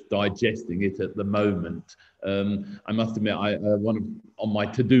we're just digesting it at the moment. I must admit, on my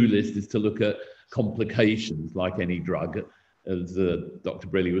to-do list is to look at complications like any drug. As Dr.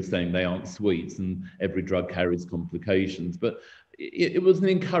 Brealey was saying, they aren't sweets and every drug carries complications. But it was an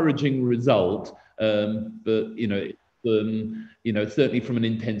encouraging result. But, certainly from an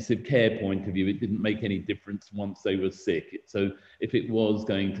intensive care point of view, it didn't make any difference once they were sick. So if it was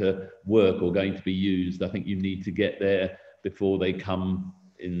going to work or going to be used, I think you need to get there before they come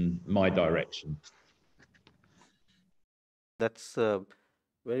in my direction. That's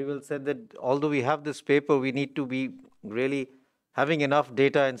very well said, that although we have this paper, we need to be really having enough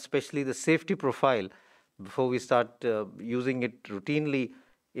data, and especially the safety profile, before we start using it routinely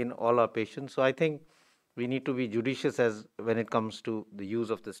in all our patients. So I think we need to be judicious when it comes to the use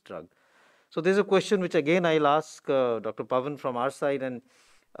of this drug. So there's a question which again I'll ask Dr. Pawan from our side and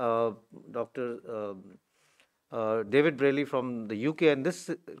Dr. David Brealey from the UK. And this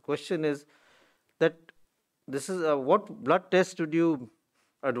question is that this is what blood test would you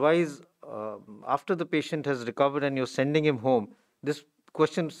advise after the patient has recovered and you're sending him home? This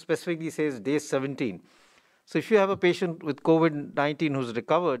question specifically says day 17. So if you have a patient with COVID-19 who's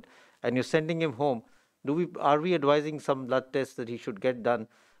recovered and you're sending him home, are we advising some blood tests that he should get done?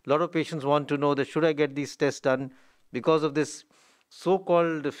 A lot of patients want to know that should I get these tests done because of this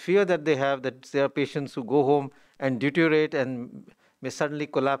so-called fear that they have that there are patients who go home and deteriorate and may suddenly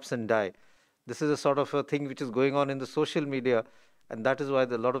collapse and die. This is a sort of a thing which is going on in the social media, and that is why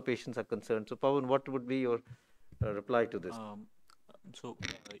a lot of patients are concerned. So Pawan, what would be your reply to this?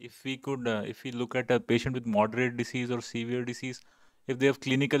 If we look at a patient with moderate disease or severe disease, if they have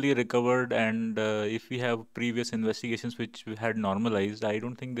clinically recovered and if we have previous investigations which we had normalized, I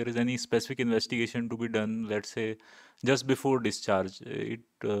don't think there is any specific investigation to be done, let's say, just before discharge. It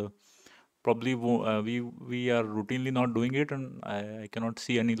probably we are routinely not doing it, and I cannot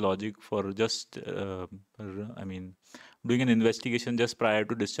see any logic for just doing an investigation just prior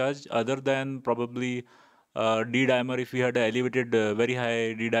to discharge, other than probably D-dimer. If we had an elevated very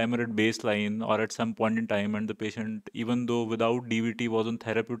high D-dimer at baseline or at some point in time, and the patient, even though without DVT, was on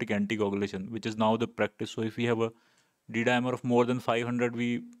therapeutic anticoagulation, which is now the practice. So if we have a D-dimer of more than 500,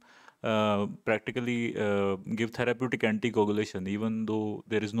 we practically give therapeutic anticoagulation, even though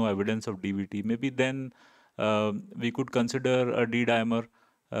there is no evidence of DVT. Maybe then we could consider a D-dimer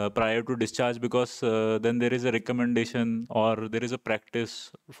prior to discharge, because then there is a recommendation or there is a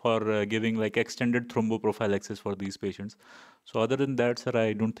practice for giving like extended thromboprophylaxis for these patients. So other than that, sir,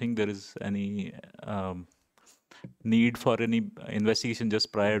 I don't think there is any need for any investigation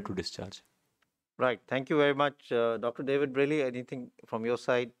just prior to discharge. Right. Thank you very much. Dr. David Brealey, anything from your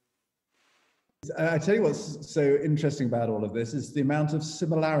side? I tell you what's so interesting about all of this is the amount of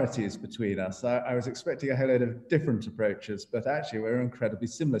similarities between us. I was expecting a whole load of different approaches, but actually we're incredibly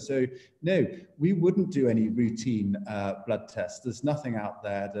similar. So no, we wouldn't do any routine blood tests. There's nothing out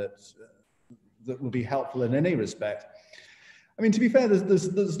there that will be helpful in any respect. I mean, to be fair,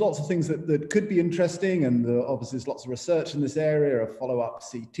 there's lots of things that could be interesting, and obviously there's lots of research in this area of follow-up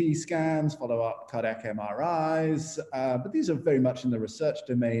CT scans, follow-up cardiac MRIs, but these are very much in the research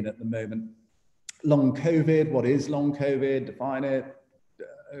domain at the moment. Long COVID, what is long COVID? Define it,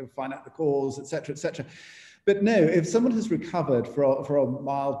 find out the cause, etc., etc. But no, if someone has recovered for a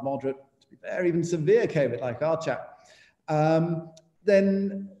mild, moderate, to be fair, even severe COVID, like our chap,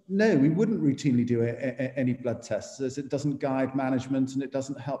 then no, we wouldn't routinely do any blood tests, as it doesn't guide management and it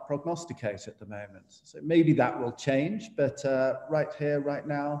doesn't help prognosticate at the moment. So maybe that will change, but right here, right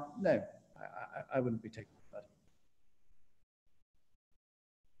now, no, I wouldn't be taking blood.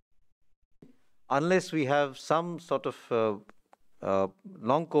 Unless we have some sort of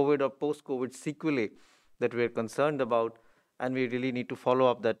long COVID or post-COVID sequelae that we're concerned about, and we really need to follow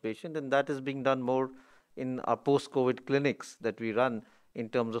up that patient, and that is being done more in our post-COVID clinics that we run in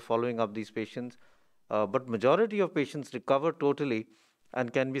terms of following up these patients. But majority of patients recover totally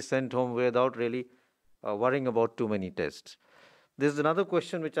and can be sent home without really worrying about too many tests. There's another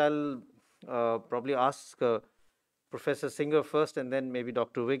question which I'll probably ask Professor Singer first and then maybe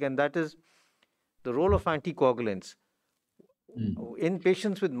Dr. Wig, and that is the role of anticoagulants. In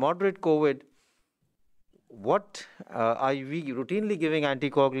patients with moderate COVID, what are we routinely giving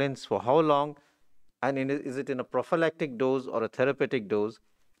anticoagulants for how long? And is it in a prophylactic dose or a therapeutic dose?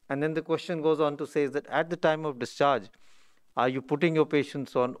 And then the question goes on to say that at the time of discharge, are you putting your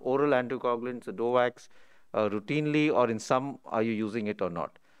patients on oral anticoagulants, the DOACs, routinely, or in some, are you using it or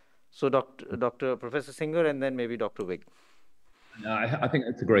not? So Professor Singer and then maybe Dr. Wig. I think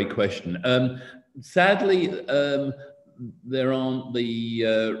that's a great question. Sadly, there aren't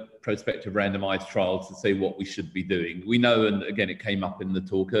the prospective randomized trials to say what we should be doing. We know, and again, it came up in the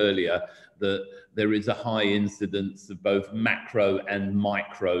talk earlier, that there is a high incidence of both macro and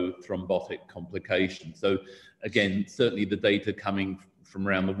micro thrombotic complications. So again, certainly the data coming from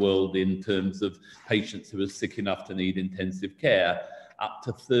around the world in terms of patients who are sick enough to need intensive care, up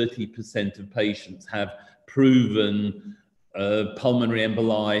to 30% of patients have proven pulmonary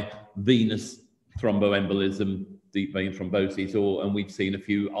emboli, venous thromboembolism, deep vein thrombosis, and we've seen a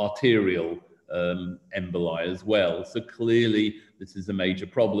few arterial emboli as well. So clearly this is a major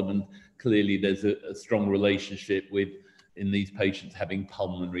problem, and clearly there's a strong relationship in these patients having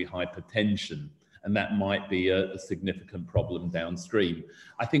pulmonary hypertension, and that might be a significant problem downstream.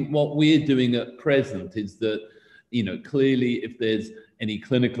 I think what we're doing at present is that, clearly if there's any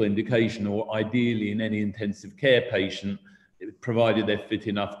clinical indication, or ideally in any intensive care patient, provided they're fit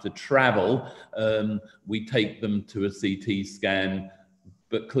enough to travel, we take them to a CT scan,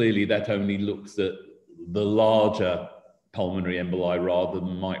 but clearly that only looks at the larger pulmonary emboli rather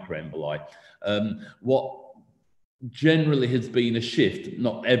than microemboli. What generally has been a shift,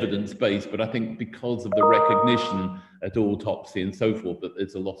 not evidence-based, but I think because of the recognition at autopsy and so forth, that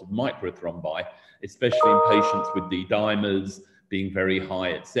there's a lot of microthrombi, especially in patients with D-dimers being very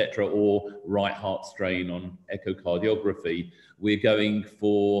high, etc., or right heart strain on echocardiography. We're going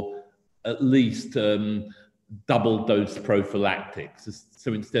for at least double dose prophylactics.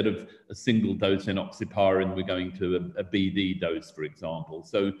 So instead of a single dose enoxaparin, we're going to a BD dose, for example.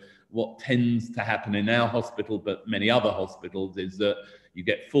 So what tends to happen in our hospital, but many other hospitals, is that you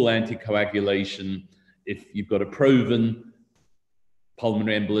get full anticoagulation. If you've got a proven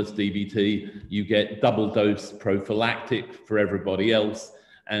pulmonary embolus DVT, you get double dose prophylactic for everybody else.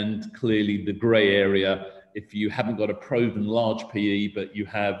 And clearly the gray area, if you haven't got a proven large PE, but you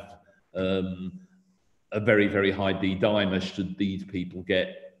have a very, very high D-dimer, should these people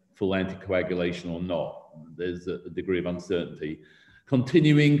get full anticoagulation or not? There's a degree of uncertainty.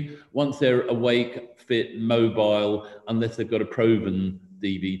 Continuing, once they're awake, fit, mobile, unless they've got a proven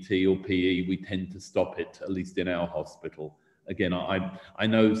DVT or PE, we tend to stop it, at least in our hospital. Again, I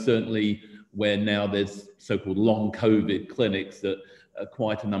know certainly where now there's so-called long COVID clinics that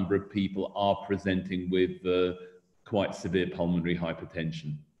quite a number of people are presenting with quite severe pulmonary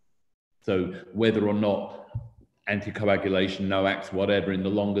hypertension. So whether or not anticoagulation, NOACs, whatever, in the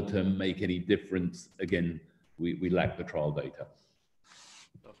longer term make any difference, again, we lack the trial data.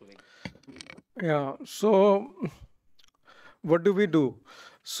 Yeah, so what do?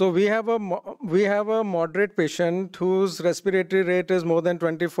 So we have a moderate patient whose respiratory rate is more than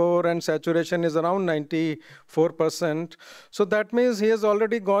 24 and saturation is around 94%. So that means he has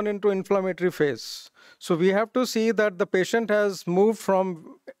already gone into inflammatory phase. So we have to see that the patient has moved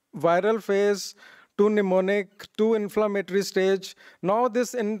from viral phase to pneumonic to inflammatory stage. Now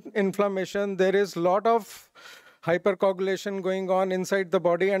this inflammation, there is a lot of hypercoagulation going on inside the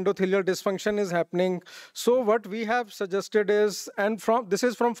body, endothelial dysfunction is happening. So what we have suggested is, and this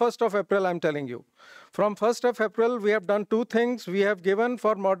is from 1st of April, I'm telling you. From 1st of April, we have done two things. We have given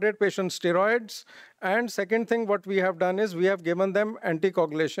for moderate patients steroids, and second thing what we have done is we have given them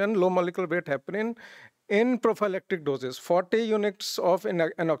anticoagulation, low molecular weight heparin, in prophylactic doses, 40 units of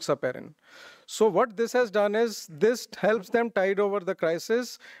enoxaparin. So what this has done is this helps them tide over the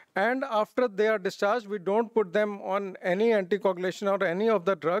crisis, and after they are discharged, we don't put them on any anticoagulation or any of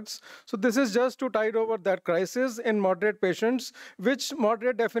the drugs. So this is just to tide over that crisis in moderate patients, which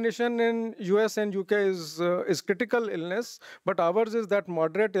moderate definition in US and UK is critical illness, but ours is that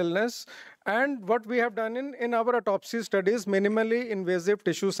moderate illness. And what we have done in our autopsy studies, minimally invasive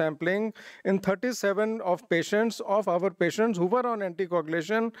tissue sampling in 37 of our patients who were on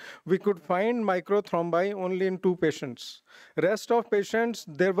anticoagulation, we could find microthrombi only in 2 patients. Rest of patients,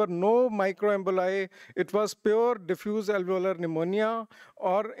 there were no microemboli. It was pure diffuse alveolar pneumonia,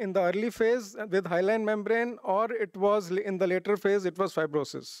 or in the early phase with hyaline membrane, or it was in the later phase, it was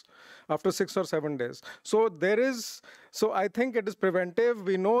fibrosis after 6 or 7 days. So I think it is preventive.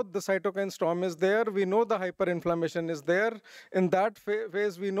 We know the cytokine storm is there. We know the hyperinflammation is there. In that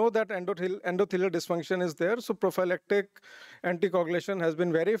phase, we know that endothelial dysfunction is there. So prophylactic anticoagulation has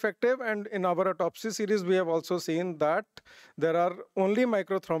been very effective. And in our autopsy series, we have also seen that there are only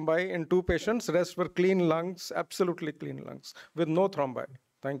microthrombi in 2 patients. Rest were clean lungs, absolutely clean lungs, with no thrombi.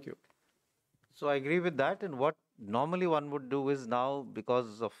 Thank you. So I agree with that. And what normally one would do is now,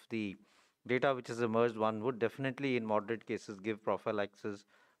 because of the data which has emerged, one would definitely in moderate cases give prophylaxis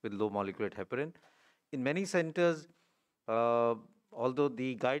with low molecular weight heparin. In many centers, although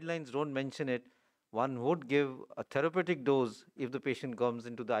the guidelines don't mention it, one would give a therapeutic dose if the patient comes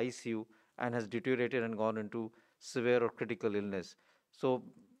into the ICU and has deteriorated and gone into severe or critical illness. So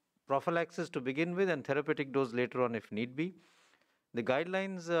prophylaxis to begin with and therapeutic dose later on if need be. The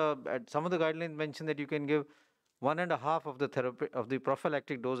guidelines, some of the guidelines mention that you can give 1.5 of the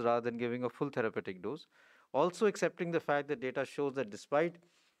prophylactic dose rather than giving a full therapeutic dose. Also accepting the fact that data shows that despite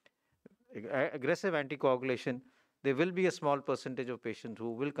aggressive anticoagulation, there will be a small percentage of patients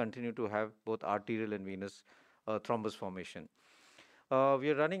who will continue to have both arterial and venous thrombus formation.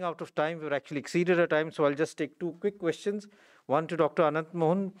 We are running out of time. We've actually exceeded our time, so I'll just take 2 quick questions. One to Dr. Anant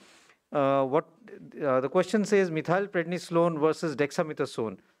Mohan. The question says methylprednisolone versus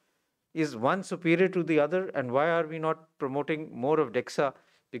dexamethasone. Is one superior to the other, and why are we not promoting more of dexa?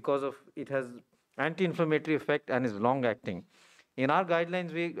 Because of it has anti-inflammatory effect and is long-acting. In our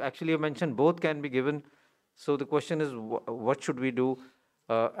guidelines, we actually mentioned both can be given. So the question is, what should we do?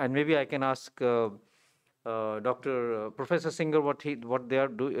 And maybe I can ask Professor Singer what they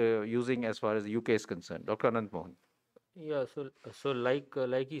are using as far as the UK is concerned. Dr. Anant Mohan. Yeah, so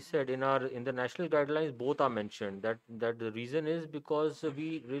like he said, in the national guidelines, both are mentioned. That the reason is because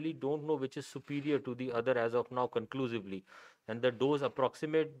we really don't know which is superior to the other as of now conclusively, and the dose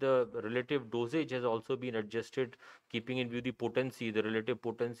approximate the relative dosage has also been adjusted, keeping in view the relative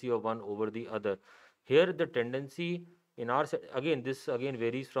potency of one over the other. Here the tendency in this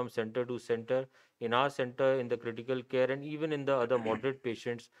varies from center to center. In our center, in the critical care, and even in the other moderate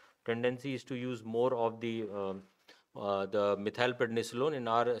patients, tendency is to use more of the methylprednisolone in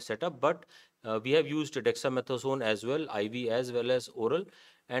our setup, but we have used dexamethasone as well, IV as well as oral,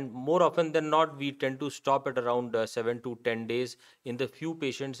 and more often than not, we tend to stop at around 7 to 10 days in the few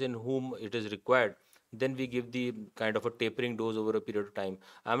patients in whom it is required. Then we give the kind of a tapering dose over a period of time.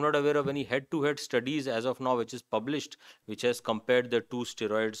 I'm not aware of any head-to-head studies as of now which is published, which has compared the 2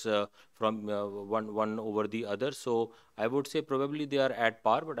 steroids from one over the other. So I would say probably they are at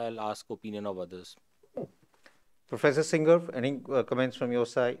par, but I'll ask opinion of others. Professor Singer, any comments from your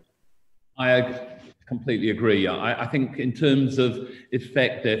side? I completely agree. I think in terms of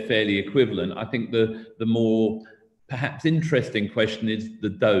effect, they're fairly equivalent. I think the more perhaps interesting question is the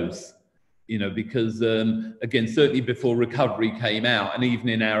dose, because again, certainly before recovery came out, and even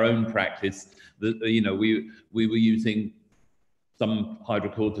in our own practice, we were using some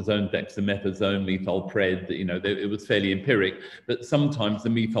hydrocortisone, dexamethasone, methylpred. It was fairly empiric, but sometimes the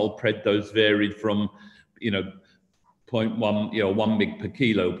methylpred dose varied from 0.1, 1 mg per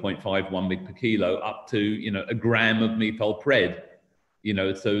kilo, 0.5, 1 mg per kilo, up to, a gram of methylpred,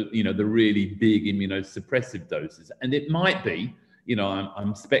 so, the really big immunosuppressive doses. And it might be,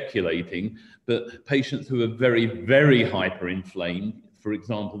 I'm speculating, but patients who are very, very hyperinflamed, for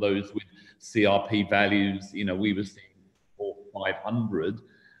example, those with CRP values, we were seeing 400-500,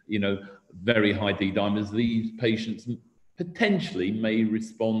 very high D-dimers, these patients potentially may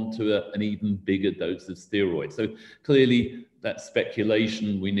respond to an even bigger dose of steroids. So clearly that's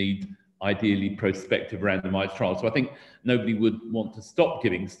speculation. We need ideally prospective randomized trial. So I think nobody would want to stop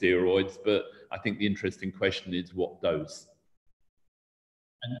giving steroids, but I think the interesting question is what dose.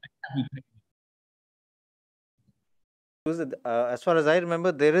 As far as I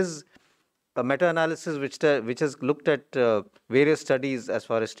remember, there is a meta-analysis which has looked at various studies as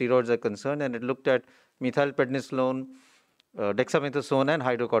far as steroids are concerned, and it looked at methylprednisolone, dexamethasone, and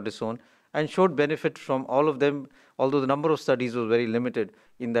hydrocortisone, and showed benefit from all of them, although the number of studies was very limited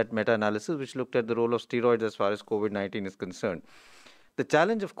in that meta-analysis, which looked at the role of steroids as far as COVID-19 is concerned. The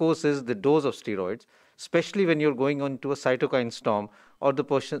challenge, of course, is the dose of steroids, especially when you're going on to a cytokine storm or the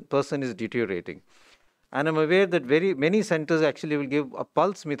person is deteriorating. And I'm aware that many centers actually will give a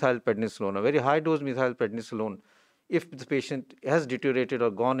pulse methylprednisolone, a very high dose methylprednisolone, if the patient has deteriorated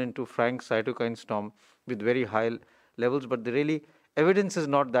or gone into frank cytokine storm with very high levels, but the evidence is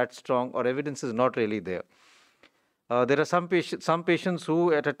not that strong, or evidence is not really there. There are some patients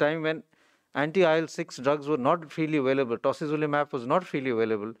who, at a time when anti-IL-6 drugs were not freely available, tocilizumab was not freely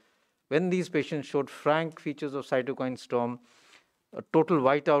available, when these patients showed frank features of cytokine storm, a total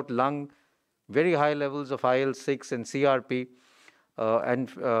whiteout lung, very high levels of IL-6 and CRP, and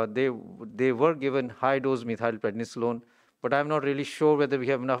they were given high-dose methylprednisolone, but I'm not really sure whether we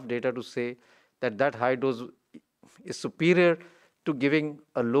have enough data to say that that high dose is superior to giving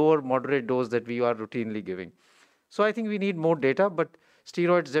a lower moderate dose that we are routinely giving. So I think we need more data, but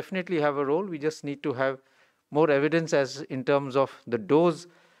steroids definitely have a role. We just need to have more evidence as in terms of the dose,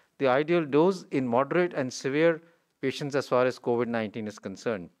 the ideal dose in moderate and severe patients as far as COVID-19 is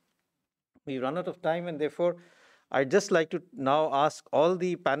concerned. We run out of time, and therefore I'd just like to now ask all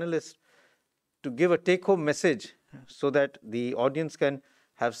the panelists to give a take-home message so that the audience can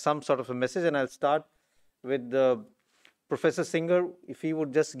have some sort of a message. And I'll start with Professor Singer, if he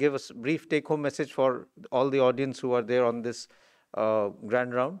would just give us a brief take-home message for all the audience who are there on this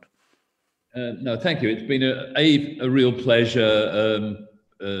grand round. No, thank you. It's been a real pleasure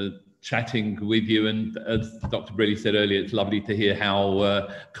chatting with you, and as Dr. Brealey said earlier, it's lovely to hear how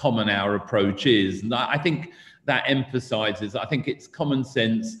common our approach is. And I think that emphasizes, I think it's common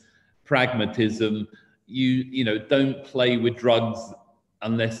sense, pragmatism. You know, don't play with drugs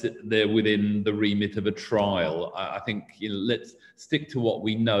unless they're within the remit of a trial. I think, you know, let's stick to what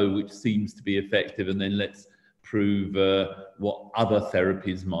we know, which seems to be effective, and then let's prove what other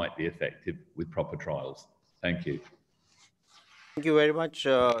therapies might be effective with proper trials. Thank you. Thank you very much.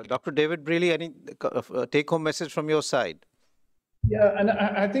 Dr. David Brealey, any take-home message from your side? Yeah, and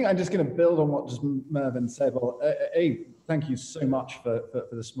I think I'm just going to build on what just Mervyn said. Well, thank you so much for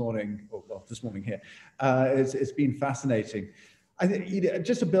this morning, well, this morning here. It's been fascinating. I think,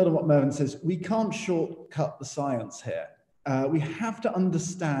 just to build on what Mervyn says, we can't shortcut the science here. We have to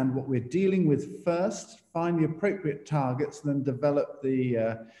understand what we're dealing with first, find the appropriate targets, and then develop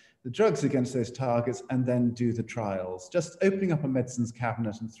the drugs against those targets, and then do the trials. Just opening up a medicines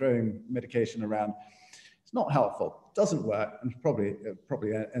cabinet and throwing medication around, it's not helpful, doesn't work, and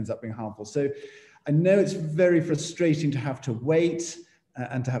probably ends up being harmful. So I know it's very frustrating to have to wait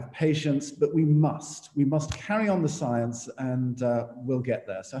and to have patience, but we must carry on the science, and we'll get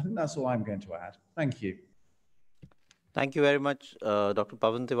there. So I think that's all I'm going to add. Thank you. Thank you very much, Dr.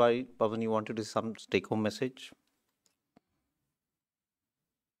 Pawan Tiwari. Pawan, you want to do some take-home message?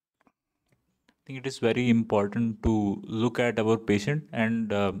 I think it is very important to look at our patient, and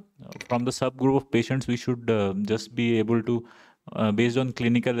from the subgroup of patients, we should just be able to, based on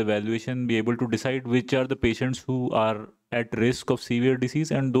clinical evaluation, be able to decide which are the patients who are at risk of severe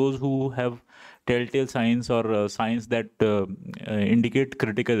disease and those who have telltale signs or signs that indicate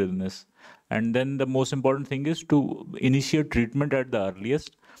critical illness. And then the most important thing is to initiate treatment at the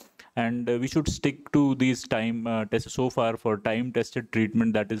earliest. And we should stick to these time tests so far for time-tested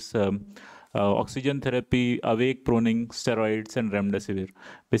treatment, that is oxygen therapy, awake proning, steroids, and remdesivir.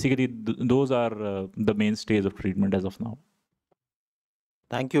 Basically, those are the mainstays of treatment as of now.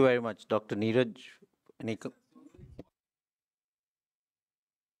 Thank you very much, Dr. Neeraj.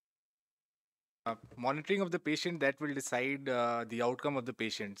 Monitoring of the patient, that will decide the outcome of the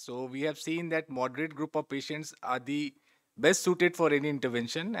patient. So we have seen that moderate group of patients are the best suited for any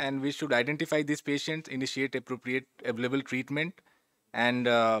intervention, and we should identify these patients, initiate appropriate available treatment, and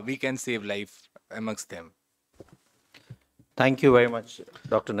we can save life amongst them. Thank you very much,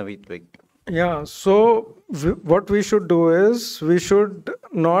 Dr. Naveet. Yeah, so what we should do is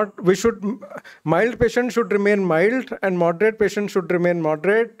mild patients should remain mild, and moderate patients should remain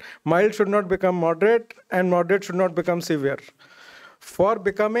moderate. Mild should not become moderate, and moderate should not become severe. For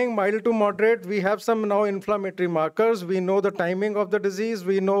becoming mild to moderate, we have some now inflammatory markers. We know the timing of the disease.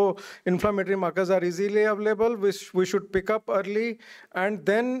 We know inflammatory markers are easily available, which we should pick up early. And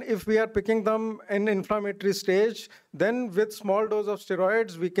then if we are picking them in inflammatory stage, then with small dose of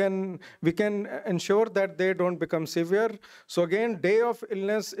steroids, we can ensure that they don't become severe. So again, day of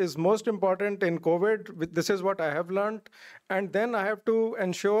illness is most important in COVID. This is what I have learned. And then I have to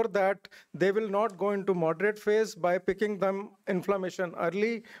ensure that they will not go into moderate phase by picking them inflammation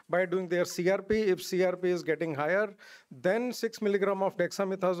early by doing their CRP. If CRP is getting higher, then 6 milligram of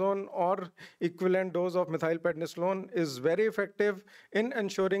dexamethasone or equivalent dose of methylprednisolone is very effective in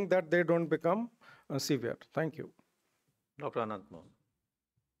ensuring that they don't become severe. Thank you. Dr. Anant.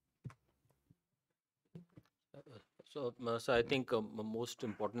 So I think most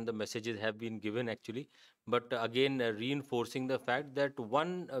important, the messages have been given actually, but again, reinforcing the fact that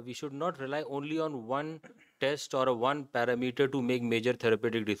we should not rely only on one test or one parameter to make major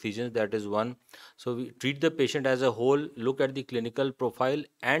therapeutic decisions. That is one. So we treat the patient as a whole, look at the clinical profile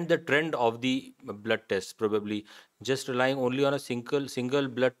and the trend of the blood test. Probably just relying only on a single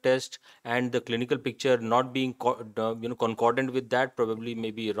blood test and the clinical picture not being concordant with that probably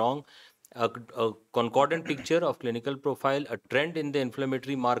may be wrong. A concordant picture of clinical profile, a trend in the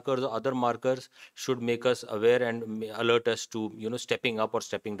inflammatory markers or other markers should make us aware and alert us to stepping up or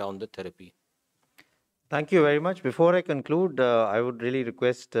stepping down the therapy. Thank you very much. Before I conclude, I would really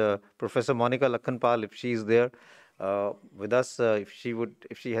request Professor Monica Lakhanpaul, if she is there with us, if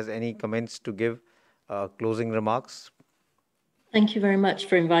she has any comments to give, closing remarks. Thank you very much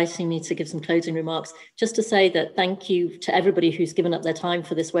for inviting me to give some closing remarks. Just to say that thank you to everybody who's given up their time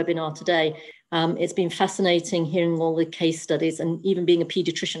for this webinar today. It's been fascinating hearing all the case studies, and even being a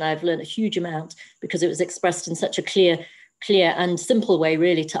pediatrician, I've learned a huge amount because it was expressed in such a clear and simple way,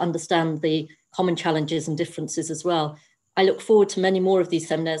 really, to understand the common challenges and differences as well. I look forward to many more of these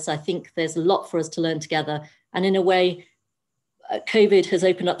seminars. I think there's a lot for us to learn together. And in a way, COVID has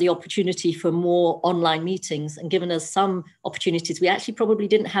opened up the opportunity for more online meetings and given us some opportunities we actually probably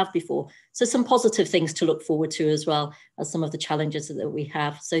didn't have before. So some positive things to look forward to as well as some of the challenges that we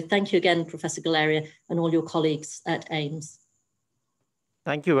have. So thank you again, Professor Guleria, and all your colleagues at AIIMS.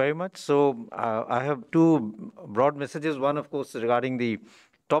 Thank you very much. So I have two broad messages. One, of course, regarding the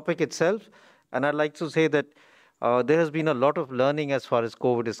topic itself. And I'd like to say that there has been a lot of learning as far as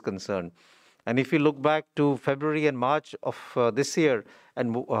COVID is concerned. And if you look back to February and March of this year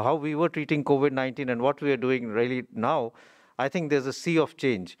and how we were treating COVID-19 and what we are doing really now, I think there's a sea of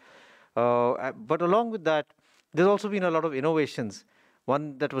change. But along with that, there's also been a lot of innovations.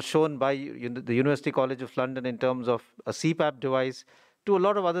 One that was shown by the University College of London in terms of a CPAP device, to a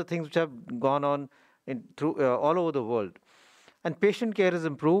lot of other things which have gone on all over the world. And patient care is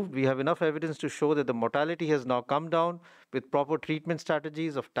improved. We have enough evidence to show that the mortality has now come down with proper treatment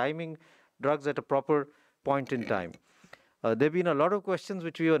strategies of timing drugs at a proper point in time. There have been a lot of questions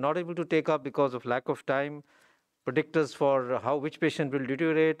which we were not able to take up because of lack of time, predictors for which patient will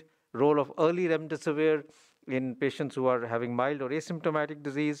deteriorate, role of early remdesivir in patients who are having mild or asymptomatic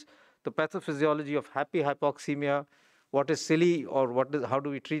disease, the pathophysiology of happy hypoxemia, what is silly or how do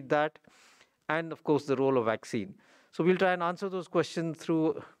we treat that, and of course the role of vaccine. So we'll try and answer those questions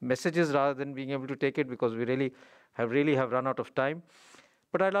through messages rather than being able to take it because we really have run out of time.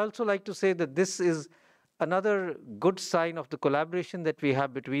 But I'd also like to say that this is another good sign of the collaboration that we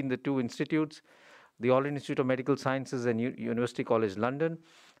have between the two institutes, the All India Institute of Medical Sciences and University College London.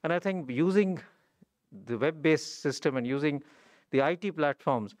 And I think using the web-based system and using the IT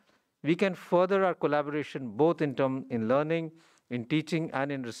platforms, we can further our collaboration both in learning, in teaching,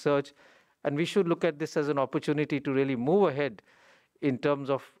 and in research. And we should look at this as an opportunity to really move ahead in terms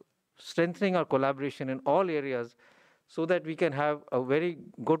of strengthening our collaboration in all areas so that we can have a very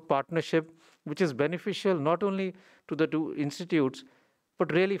good partnership which is beneficial not only to the two institutes,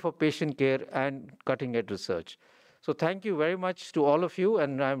 but really for patient care and cutting-edge research. So thank you very much to all of you,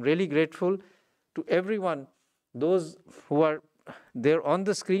 and I'm really grateful to everyone, those who are there on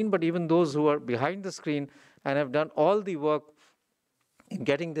the screen, but even those who are behind the screen and have done all the work in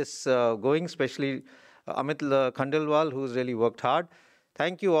getting this going, especially Amit Khandelwal, who's really worked hard.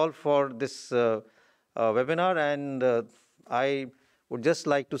 Thank you all for this webinar, and I would just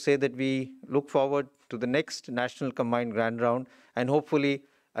like to say that we look forward to the next National Combined Grand Round and hopefully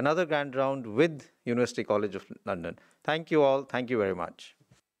another Grand Round with University College of London. Thank you all. Thank you very much.